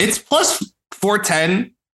 It's plus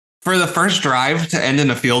 410 for the first drive to end in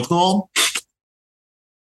a field goal.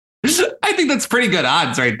 I think that's pretty good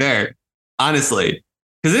odds right there, honestly,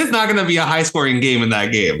 because it's not going to be a high scoring game in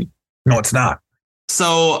that game. No, it's not.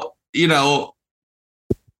 So,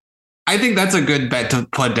 I think that's a good bet to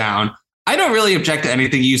put down. I don't really object to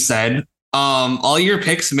anything you said. All your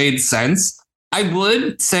picks made sense. I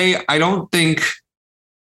would say I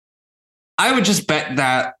would just bet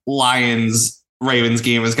that Lions-Ravens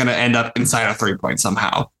game is going to end up inside a 3 point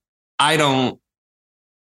somehow. I don't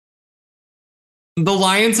the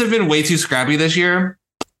Lions have been way too scrappy this year.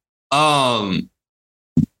 I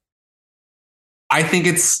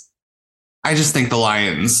just think the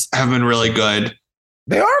Lions have been really good.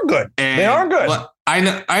 They are good. They are good. But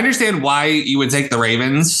I understand why you would take the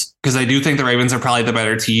Ravens, because I do think the Ravens are probably the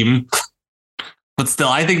better team. But still,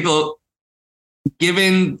 I think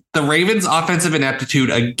given the Ravens' offensive ineptitude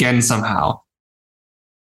again somehow,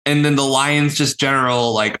 and then the Lions just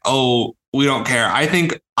general like, oh, we don't care. I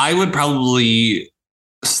think I would probably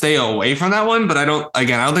stay away from that one, but I don't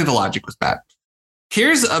think the logic was bad.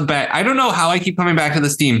 Here's a bet. I don't know how I keep coming back to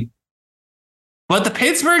this team, but the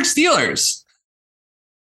Pittsburgh Steelers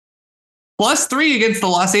 +3 against the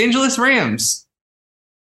Los Angeles Rams.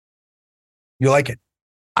 You like it?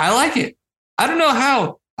 I like it. I don't know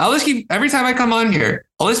how. I always every time I come on here,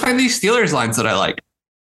 I always find these Steelers lines that I like.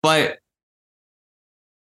 But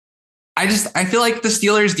I feel like the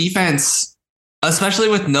Steelers defense, especially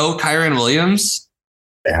with no Kyron Williams,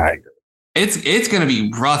 it's going to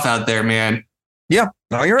be rough out there, man. Yeah,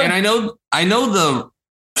 no, you're right. And I know the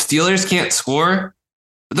Steelers can't score.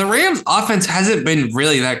 The Rams offense hasn't been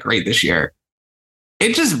really that great this year.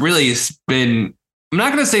 It just really has been, I'm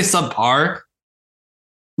not going to say subpar,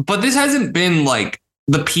 but this hasn't been like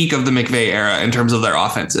the peak of the McVay era in terms of their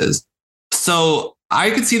offenses. So I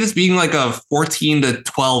could see this being like a 14-12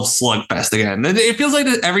 slugfest again. It feels like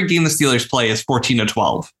every game the Steelers play is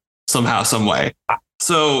 14-12 somehow, some way.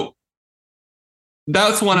 So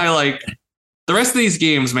that's one I like. The rest of these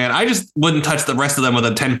games, man, I just wouldn't touch the rest of them with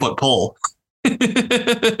a 10-foot pole.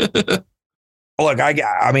 Look,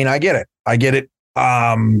 I mean, I get it. I get it.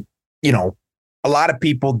 You know, a lot of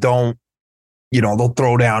people don't, you know, they'll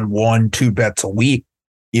throw down 1-2 bets a week,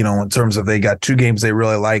 you know, in terms of they got 2 games they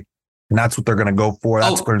really like, and that's what they're going to go for.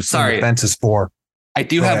 That's what the defense is for. I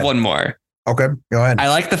do have one more. Okay, go ahead. I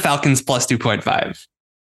like the Falcons +2.5.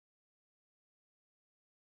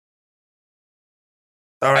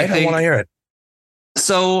 All right, I want to hear it.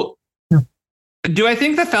 So, do I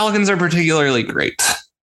think the Falcons are particularly great?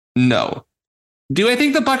 No. Do I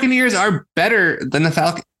think the Buccaneers are better than the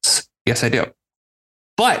Falcons? Yes, I do.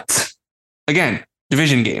 But, again,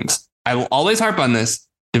 division games. I will always harp on this.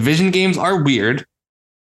 Division games are weird.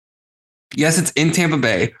 Yes, it's in Tampa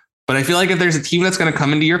Bay, but I feel like if there's a team that's going to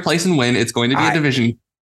come into your place and win, it's going to be a division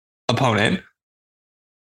opponent.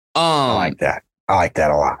 I like that. I like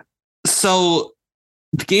that a lot. So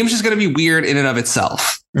the game's just going to be weird in and of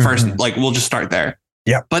itself. First, like, we'll just start there.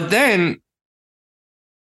 Yeah. But then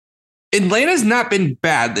Atlanta's not been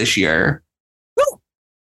bad this year. No.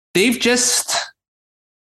 They've just,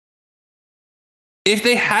 if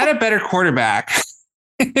they had a better quarterback.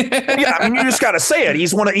 Yeah, I mean, you just got to say it.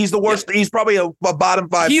 He's the worst. Yeah. He's probably a bottom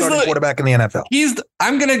 5 starting quarterback in the NFL.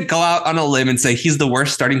 I'm going to go out on a limb and say he's the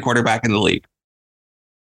worst starting quarterback in the league.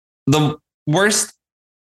 The worst.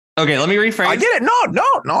 Okay, let me rephrase. I get it.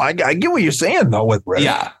 No. I get what you're saying, though, with Red.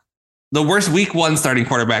 Yeah. The worst week 1 starting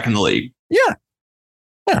quarterback in the league. Yeah.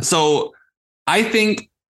 So I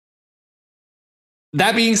think,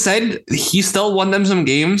 that being said, he still won them some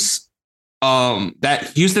games.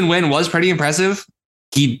 That Houston win was pretty impressive.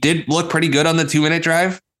 He did look pretty good on the 2-minute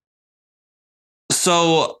drive.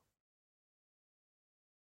 So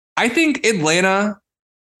I think Atlanta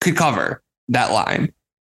could cover that line.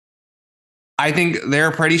 I think they're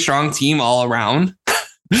a pretty strong team all around.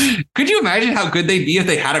 Could you imagine how good they'd be if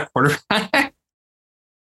they had a quarterback?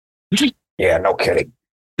 Yeah, no kidding.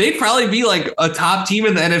 They'd probably be like a top team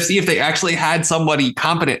in the NFC if they actually had somebody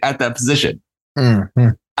competent at that position. Mm-hmm.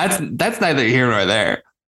 That's neither here nor there.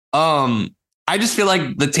 I just feel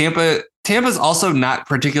like Tampa's also not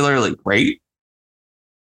particularly great.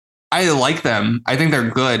 I like them. I think they're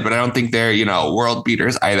good, but I don't think they're, world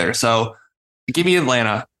beaters either. So give me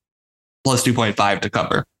Atlanta +2.5 to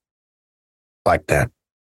cover. Like that.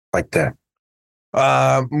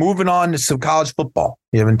 Moving on to some college football.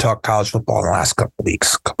 We haven't talked college football in the last couple of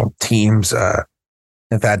weeks. A couple of teams have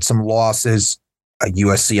had some losses.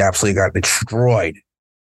 USC absolutely got destroyed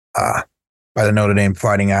by the Notre Dame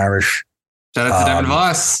Fighting Irish. Shout out to Devin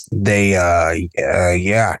Voss. They,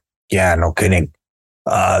 no kidding.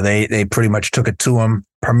 They pretty much took it to them.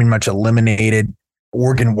 Pretty much eliminated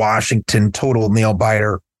Oregon, Washington, total nail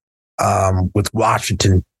biter. With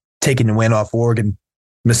Washington taking the win off Oregon,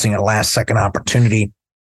 missing a last second opportunity.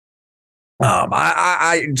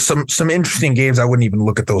 Some interesting games. I wouldn't even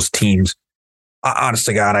look at those teams. Honest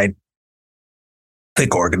to God, I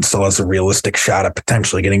think Oregon still has a realistic shot at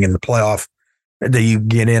potentially getting in the playoff. That you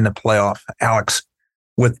get in the playoff, Alex,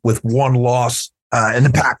 with one loss in the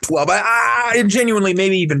Pac-12. I genuinely,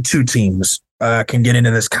 maybe even 2 teams can get into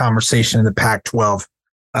this conversation in the Pac-12,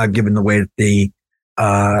 given the way that the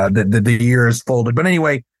the year is folded. But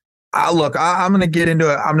anyway, look, I'm going to get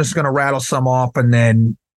into it. I'm just going to rattle some off, and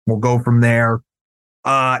then we'll go from there.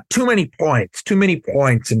 Too many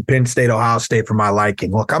points in Penn State, Ohio State for my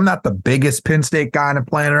liking. Look, I'm not the biggest Penn State guy on the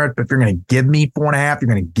planet Earth, but if you're going to give me 4.5, you're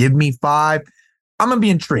going to give me 5. I'm going to be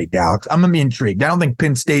intrigued, Alex. I'm going to be intrigued. I don't think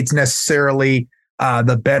Penn State's necessarily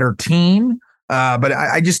the better team, but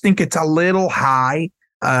I just think it's a little high.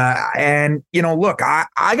 And, look,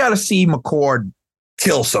 I got to see McCord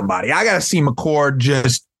kill somebody. I got to see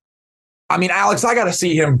McCord Alex, I got to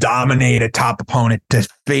see him dominate a top opponent to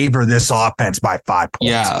favor this offense by 5 points.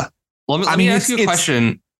 Yeah. Let me ask you a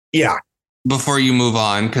question. Yeah. Before you move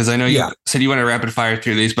on, because I know you said you want to rapid fire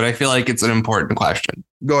through these, but I feel like it's an important question.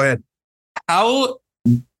 Go ahead. How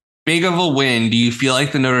big of a win do you feel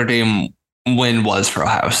like the Notre Dame win was for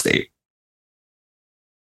Ohio State?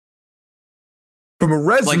 From a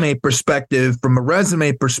resume perspective,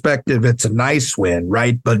 it's a nice win,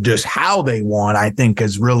 right? But just how they won, I think,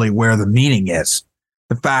 is really where the meaning is.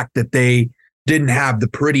 The fact that they didn't have the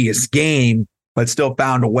prettiest game, but still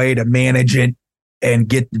found a way to manage it and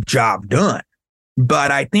get the job done.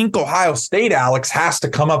 But I think Ohio State, Alex, has to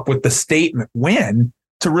come up with the statement win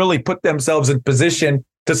to really put themselves in position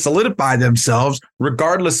to solidify themselves,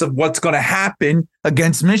 regardless of what's going to happen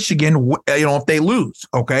against Michigan, if they lose.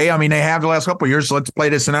 Okay. I mean, they have the last couple of years, so let's play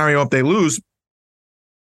this scenario. If they lose,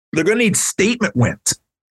 they're going to need statement wins.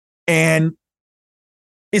 And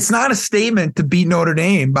it's not a statement to beat Notre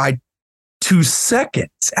Dame by 2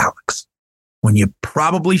 seconds, Alex, when you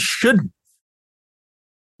probably shouldn't.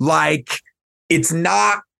 Like, it's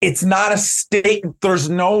not a statement.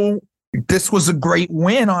 This was a great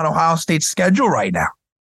win on Ohio State's schedule right now.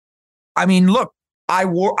 I mean, look, I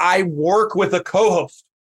work with a co-host.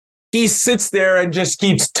 He sits there and just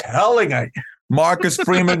keeps telling me Marcus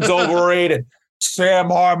Freeman's overrated. Sam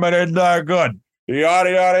Hartman isn't that good.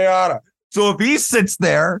 Yada, yada, yada. So if he sits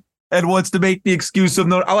there and wants to make the excuse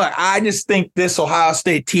of I just think this Ohio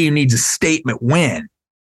State team needs a statement win.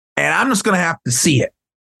 And I'm just going to have to see it.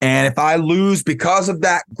 And if I lose because of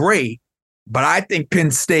that, great. But I think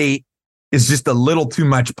Penn State is just a little too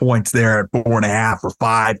much points there at 4.5 or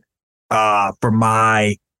 5 for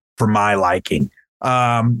my liking.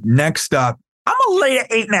 Next up, I'm gonna lay at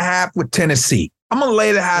 8.5 with Tennessee. I'm gonna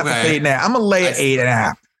lay the half at 8.5. I'm gonna lay at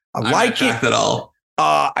 8.5. I like it at all.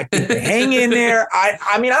 I think they hang in there.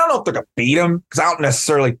 I mean, I don't know if they're gonna beat them because I don't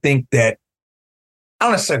necessarily think they're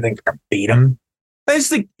gonna beat them. I just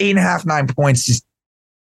think 8.5, 9 points.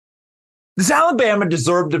 Does Alabama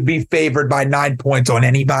deserve to be favored by 9 points on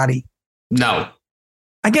anybody? No.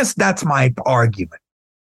 I guess that's my argument.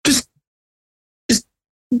 Just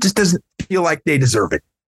doesn't feel like they deserve it.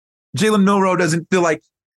 Jalen Milroe doesn't feel like,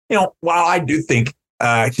 while I do think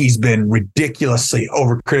he's been ridiculously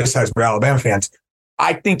over-criticized by Alabama fans,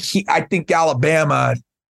 I think Alabama,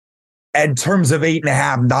 in terms of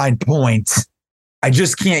 8.5, 9 points, I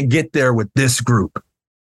just can't get there with this group.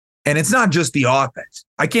 And it's not just the offense.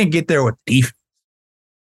 I can't get there with defense.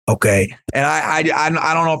 Okay. And I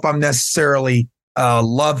don't know if I'm necessarily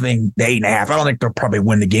loving the 8.5. I don't think they'll probably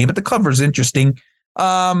win the game, but the cover's interesting.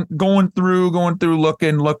 Going through,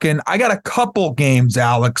 looking. I got a couple games,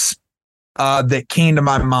 Alex, that came to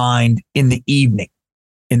my mind in the evening.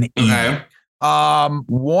 Okay.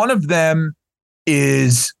 One of them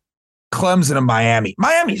is Clemson and Miami.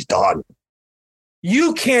 Miami's done.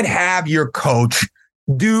 You can't have your coach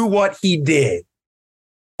do what he did,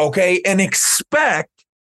 okay, and expect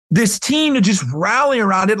this team to just rally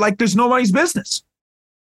around it like there's nobody's business.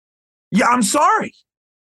 Yeah, I'm sorry.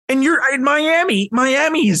 And you're in Miami.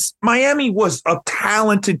 Miami was a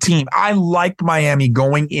talented team. I liked Miami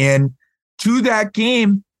going in to that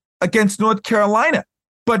game against North Carolina.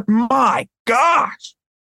 But my gosh,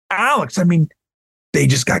 Alex, I mean, they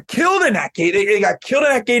just got killed in that game. They got killed in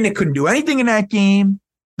that game. They couldn't do anything in that game.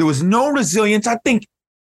 There was no resilience. I think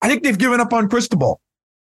they've given up on Cristobal.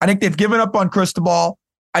 I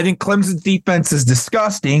think Clemson's defense is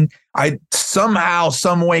disgusting. I somehow,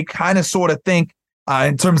 some way, kind of sort of think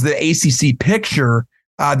in terms of the ACC picture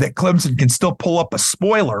that Clemson can still pull up a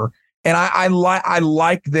spoiler. And I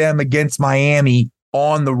like them against Miami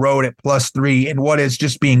on the road at +3 and what is,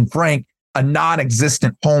 just being frank, a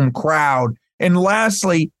non-existent home crowd. And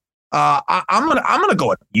lastly, I'm gonna go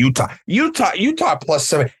with Utah. Utah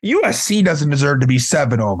 +7. USC doesn't deserve to be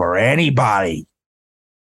 7 over anybody.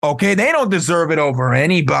 Okay, they don't deserve it over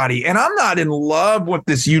anybody. And I'm not in love with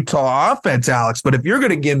this Utah offense, Alex, but if you're going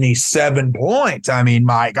to give me 7 points, I mean,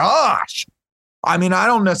 my gosh. I mean, I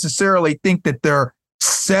don't necessarily think that they're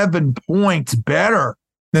 7 points better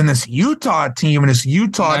than this Utah team and this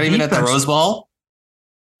Utah defense. Not even at the Rose Bowl?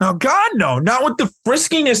 No, God, no. Not with the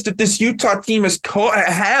friskiness that this Utah team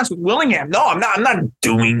has with Willingham. No, I'm not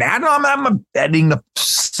doing that. No, I'm betting the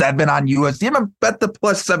 7 on USC. I'm going to bet the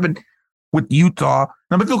 +7 with Utah.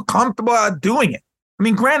 I'm going to feel comfortable doing it. I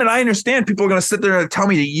mean, granted, I understand people are going to sit there and tell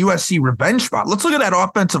me the USC revenge spot. Let's look at that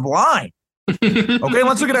offensive line. Okay,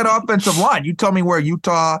 let's look at that offensive line. You tell me where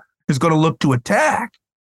Utah is going to look to attack.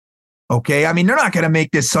 Okay, I mean, they're not going to make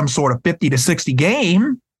this some sort of 50-60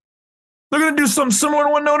 game. They're going to do something similar to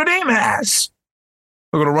what Notre Dame has.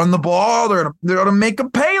 They're going to run the ball. They're going to make them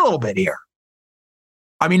pay a little bit here.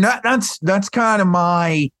 I mean, that's kind of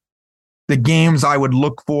the games I would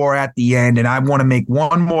look for at the end. And I want to make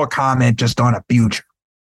one more comment just on a future.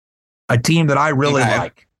 A team that I really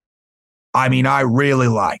like. I mean, I really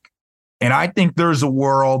like. And I think there's a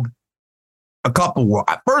couple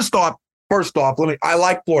worlds. First off, I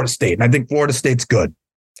like Florida State, and I think Florida State's good.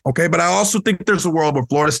 Okay, but I also think there's a world where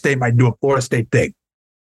Florida State might do a Florida State thing.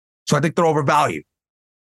 So I think they're overvalued.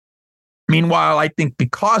 Meanwhile, I think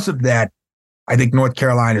because of that, I think North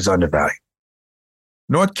Carolina is undervalued.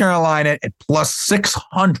 North Carolina at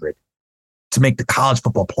 +600 to make the college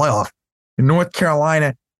football playoff. In North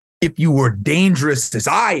Carolina, if you were dangerous as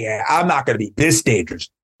I am, I'm not going to be this dangerous,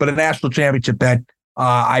 but a national championship bet,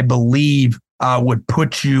 I believe, would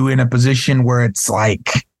put you in a position where it's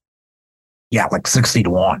like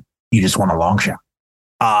 60-1. You just won a long shot.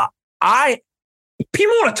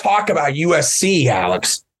 People want to talk about USC,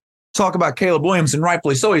 Alex. Talk about Caleb Williams, and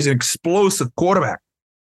rightfully so. He's an explosive quarterback.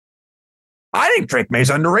 I think Drake May's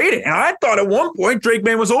underrated. And I thought at one point Drake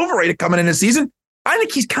May was overrated coming into the season. I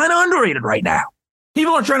think he's kind of underrated right now.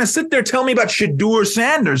 People are trying to sit there tell me about Shedeur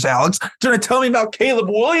Sanders, Alex. Trying to tell me about Caleb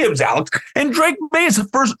Williams, Alex. And Drake May is a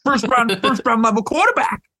first round level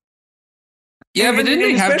quarterback. Yeah, but didn't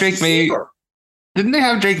they have Drake May? Didn't they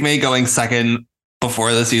have Drake May going second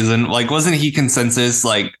before the season? Like, wasn't he consensus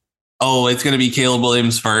like, oh, it's going to be Caleb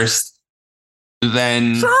Williams first?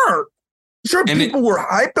 Then Sure, people were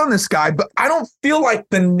hyped on this guy, but I don't feel like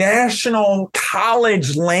the national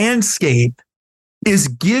college landscape is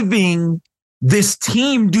giving this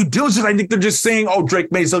team due diligence. I think they're just saying, oh,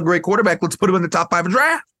 Drake May's a great quarterback. Let's put him in the top 5 of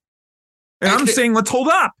draft. And I'm saying, let's hold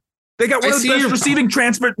up. They got one of the best receiving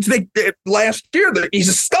transfers last year. He's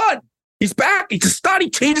a stud. He's back. He's a stud. He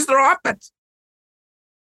changes their offense.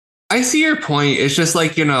 I see your point. It's just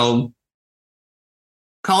like,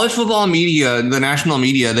 college football media, the national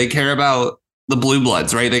media, they care about the blue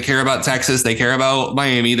bloods, right? They care about Texas. They care about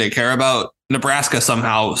Miami. They care about Nebraska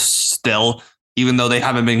somehow still, even though they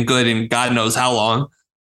haven't been good in God knows how long.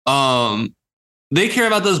 They care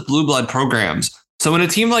about those blue blood programs. So when a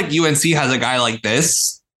team like UNC has a guy like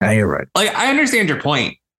this, yeah, you're right. Like, I understand your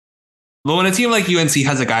point. But when a team like UNC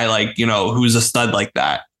has a guy like, who's a stud like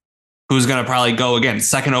that, who's going to probably go again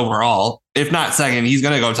second overall, if not second, he's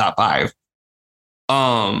going to go top 5.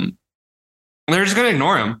 They're just going to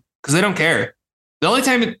ignore him because they don't care. The only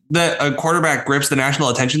time that a quarterback grips the national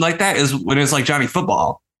attention like that is when it's like Johnny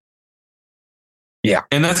Football. Yeah.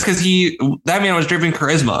 And that's because that man was dripping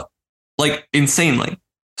charisma, like insanely.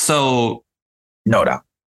 So no doubt.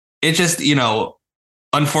 It just,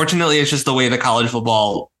 unfortunately, it's just the way the college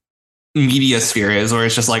football media sphere is, where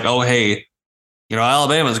it's just like, oh, hey,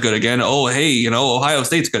 Alabama's good again. Oh, hey, Ohio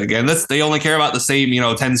State's good again. They only care about the same,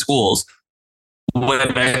 10 schools. When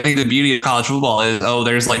I think the beauty of college football is,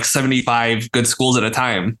 there's like 75 good schools at a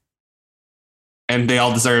time, and they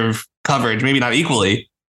all deserve coverage. Maybe not equally,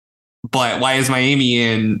 but why is Miami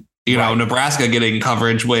and Nebraska getting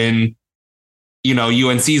coverage when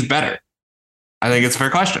UNC's better? I think it's a fair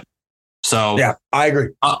question. So yeah, I agree.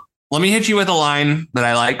 Let me hit you with a line that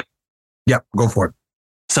I like. Yep, go for it.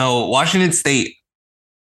 So Washington State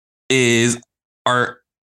are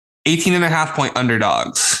 18.5 point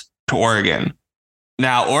underdogs to Oregon.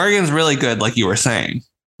 Now, Oregon's really good, like you were saying,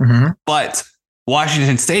 but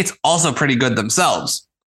Washington State's also pretty good themselves.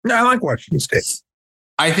 Yeah, I like Washington State.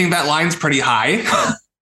 I think that line's pretty high. It's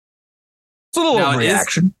a little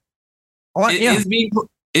overreaction.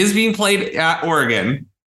 Is being played at Oregon.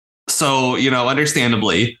 So,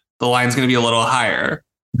 understandably, the line's going to be a little higher.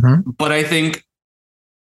 But I think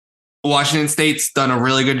Washington State's done a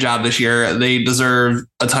really good job this year. They deserve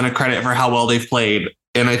a ton of credit for how well they've played.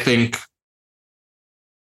 And I think,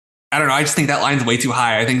 I don't know, I just think that line's way too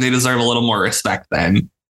high. I think they deserve a little more respect than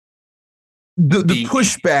the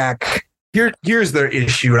pushback. Here's their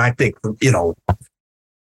issue. And I think,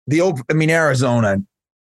 Arizona,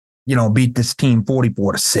 beat this team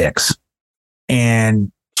 44-6. And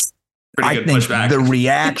I think pushback. The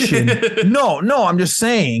reaction, no, I'm just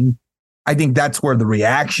saying, I think that's where the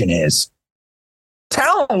reaction is.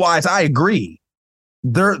 Talent-wise, I agree.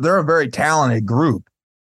 They're a very talented group.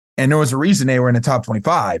 And there was a reason they were in the top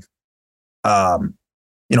 25, for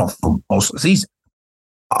most of the season.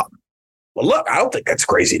 Well, look, I don't think that's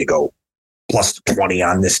crazy to go plus 20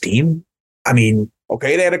 on this team. I mean,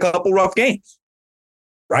 okay, they had a couple rough games,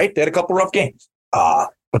 right? They had a couple rough games.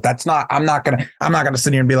 But that's not, I'm not going to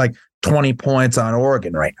sit here and be like 20 points on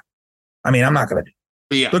Oregon right now. I mean, I'm not going to do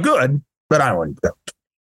it. Yeah. They're good, but I wouldn't go.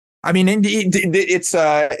 I mean, it's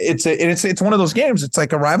one of those games. It's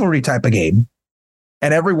like a rivalry type of game,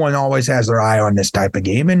 and everyone always has their eye on this type of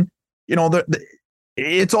game. And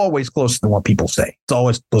it's always closer than what people say. It's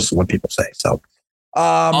always closer to what people say. So,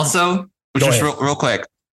 also, just real quick,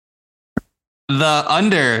 the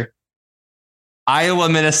under Iowa,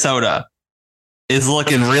 Minnesota is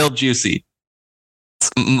looking real juicy.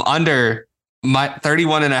 It's under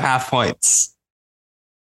 31.5 points.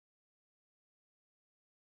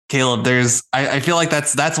 Caleb, I feel like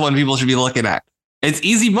that's one people should be looking at. It's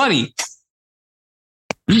easy money.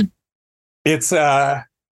 It's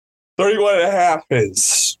 31.5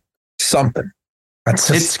 is something. That's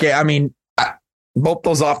just scary. I mean, both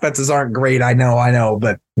those offenses aren't great. I know,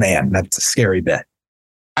 but man, that's a scary bet.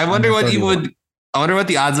 I wonder what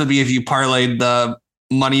the odds would be if you parlayed the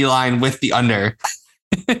money line with the under.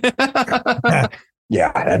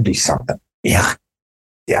 Yeah, that'd be something. Yeah.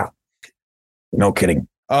 No kidding.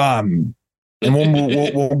 And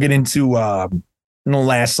we'll get into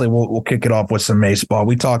lastly, we'll kick it off with some baseball.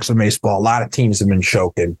 We talked some baseball. A lot of teams have been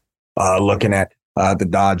choking, looking at the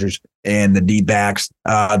Dodgers and the D-backs,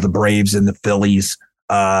 the Braves and the Phillies.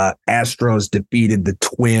 Astros defeated the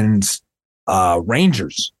Twins.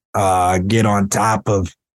 Rangers get on top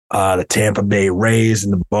of the Tampa Bay Rays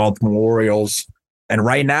and the Baltimore Orioles. And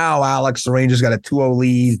right now, Alex, the Rangers got a 2-0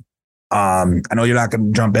 lead. I know you're not going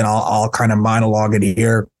to jump in. I'll kind of monologue it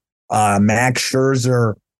here. Max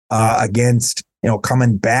Scherzer against,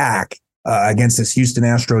 coming back against this Houston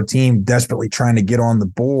Astro team, desperately trying to get on the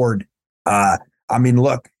board. I mean,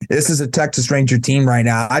 look, this is a Texas Ranger team right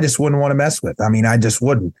now. I just wouldn't want to mess with. I mean, I just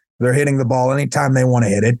wouldn't. They're hitting the ball anytime they want to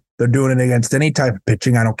hit it. They're doing it against any type of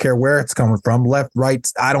pitching. I don't care where it's coming from. Left, right,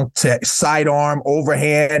 sidearm,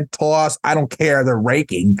 overhand, toss. I don't care. They're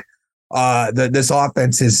raking. This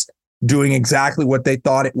offense is doing exactly what they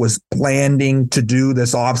thought it was planning to do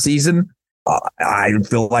this offseason. I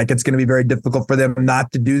feel like it's going to be very difficult for them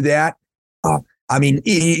not to do that. I mean,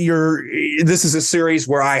 this is a series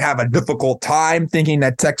where I have a difficult time thinking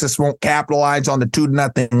that Texas won't capitalize on the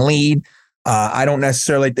 2-0 lead. I don't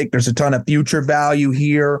necessarily think there's a ton of future value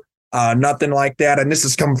here. Nothing like that. And this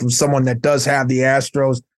is coming from someone that does have the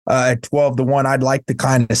Astros at 12-1. I'd like to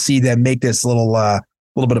kind of see them make this little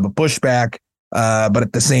bit of a pushback. But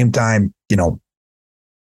at the same time,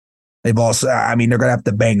 they've also, they're going to have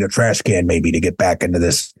to bang the trash can maybe to get back into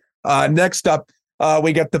this. Next up,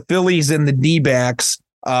 we got the Phillies and the D-backs.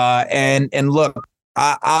 And look,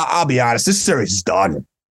 I'll be honest, this series is done.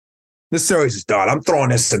 I'm throwing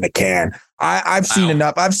this in the can. I've seen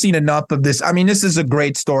enough. I've seen enough of this. I mean, this is a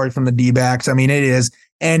great story from the D-backs. I mean, it is.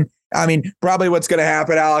 And I mean, probably what's going to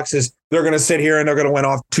happen, Alex, is they're going to sit here and they're going to win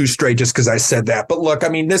off 2 straight just because I said that. But look, I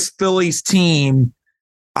mean, this Phillies team,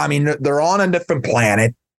 I mean, they're on a different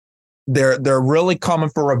planet. They're really coming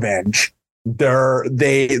for revenge.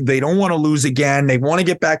 They don't want to lose again. They want to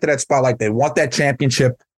get back to that spotlight. They want that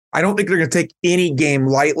championship. I don't think they're going to take any game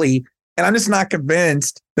lightly. And I'm just not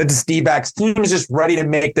convinced that this D-backs team is just ready to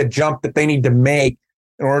make the jump that they need to make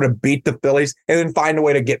in order to beat the Phillies and then find a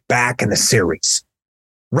way to get back in the series.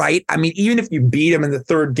 Right? I mean, even if you beat them in the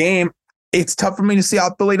 3rd game, it's tough for me to see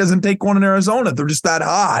how Philly doesn't take one in Arizona. They're just that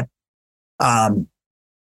hot.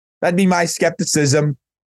 That'd be my skepticism.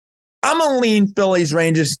 I'm going to lean Phillies,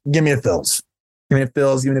 Rangers. Give me a Phils. Give me a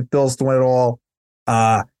Phils to win it all.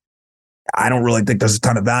 I don't really think there's a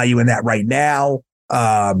ton of value in that right now.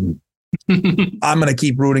 I'm going to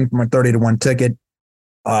keep rooting for my 30-1 ticket.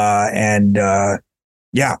 Yeah,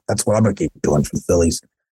 that's what I'm going to keep doing for the Phillies.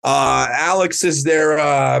 Alex, is there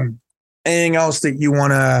anything else that you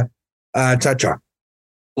want to touch on?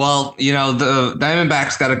 Well, the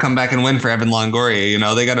Diamondbacks got to come back and win for Evan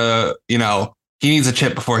Longoria. They got to, he needs a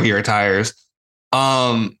chip before he retires.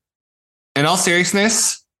 In all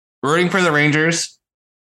seriousness, rooting for the Rangers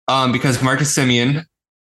because Marcus Semien,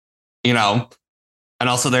 and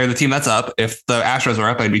also they're the team that's up. If the Astros were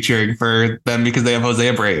up, I'd be cheering for them because they have Jose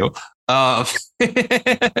Abreu.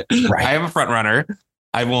 Right. I have a front runner.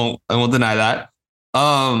 I won't deny that.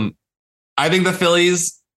 I think the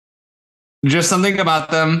Phillies, just something about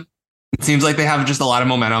them, it seems like they have just a lot of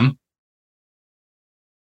momentum.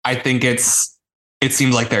 I think it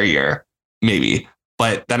seems like their year, maybe.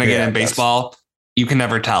 But then again, in baseball, you can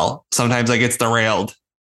never tell. Sometimes it gets derailed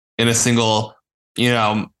in a single,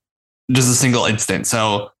 just a single instant.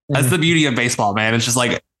 So that's the beauty of baseball, man. It's just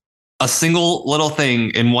like a single little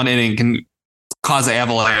thing in one inning can cause an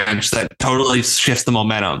avalanche that totally shifts the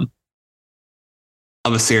momentum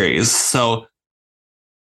of a series. So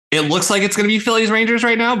it looks like it's going to be Phillies Rangers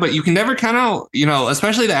right now, but you can never count out,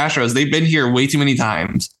 especially the Astros. They've been here way too many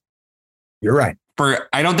times. You're right.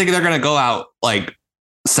 I don't think they're going to go out like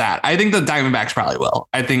sad. I think the Diamondbacks probably will.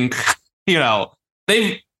 I think, to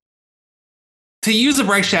use a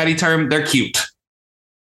Bryce Chatty term, they're cute.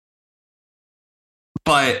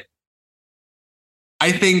 But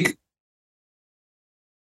I think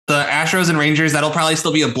the Astros and Rangers, that'll probably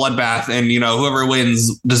still be a bloodbath. And, whoever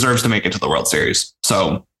wins deserves to make it to the World Series.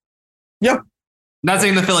 So, yep. Not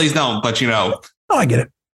saying the Phillies don't, but, No, I get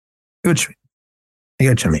it. I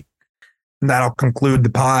get you. And that'll conclude the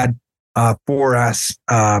pod for us.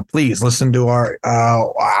 Please listen to our,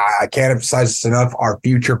 I can't emphasize this enough, our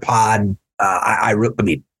future pod. I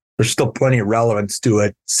mean, there's still plenty of relevance to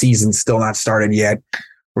it. Season's still not started yet.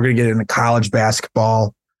 We're going to get into college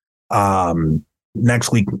basketball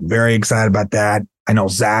next week. Very excited about that. I know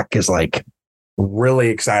Zach is like really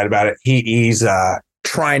excited about it. He's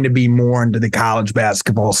trying to be more into the college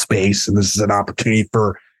basketball space, and this is an opportunity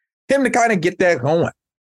for him to kind of get that going.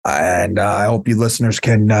 And I hope you listeners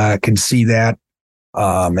can see that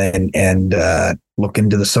and look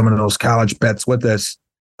into some of those college bets with us.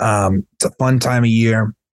 It's a fun time of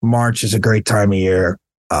year. March is a great time of year,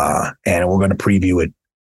 and we're going to preview it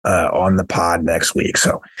on the pod next week.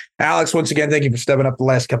 So, Alex, once again, thank you for stepping up the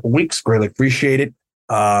last couple of weeks. Greatly appreciate it.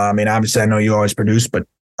 I mean, obviously, I know you always produce, but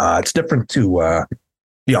it's different to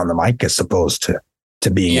be on the mic as opposed to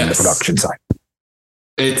being in the production side.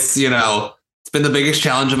 It's it's been the biggest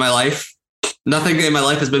challenge of my life. Nothing in my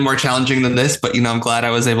life has been more challenging than this, but I'm glad I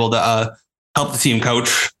was able to help the team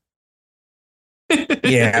coach.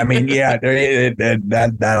 Yeah, I mean, that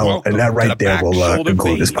right there will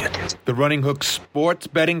conclude this podcast. The Running Hook Sports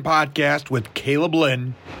Betting Podcast with Caleb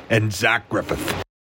Lynn and Zach Griffith.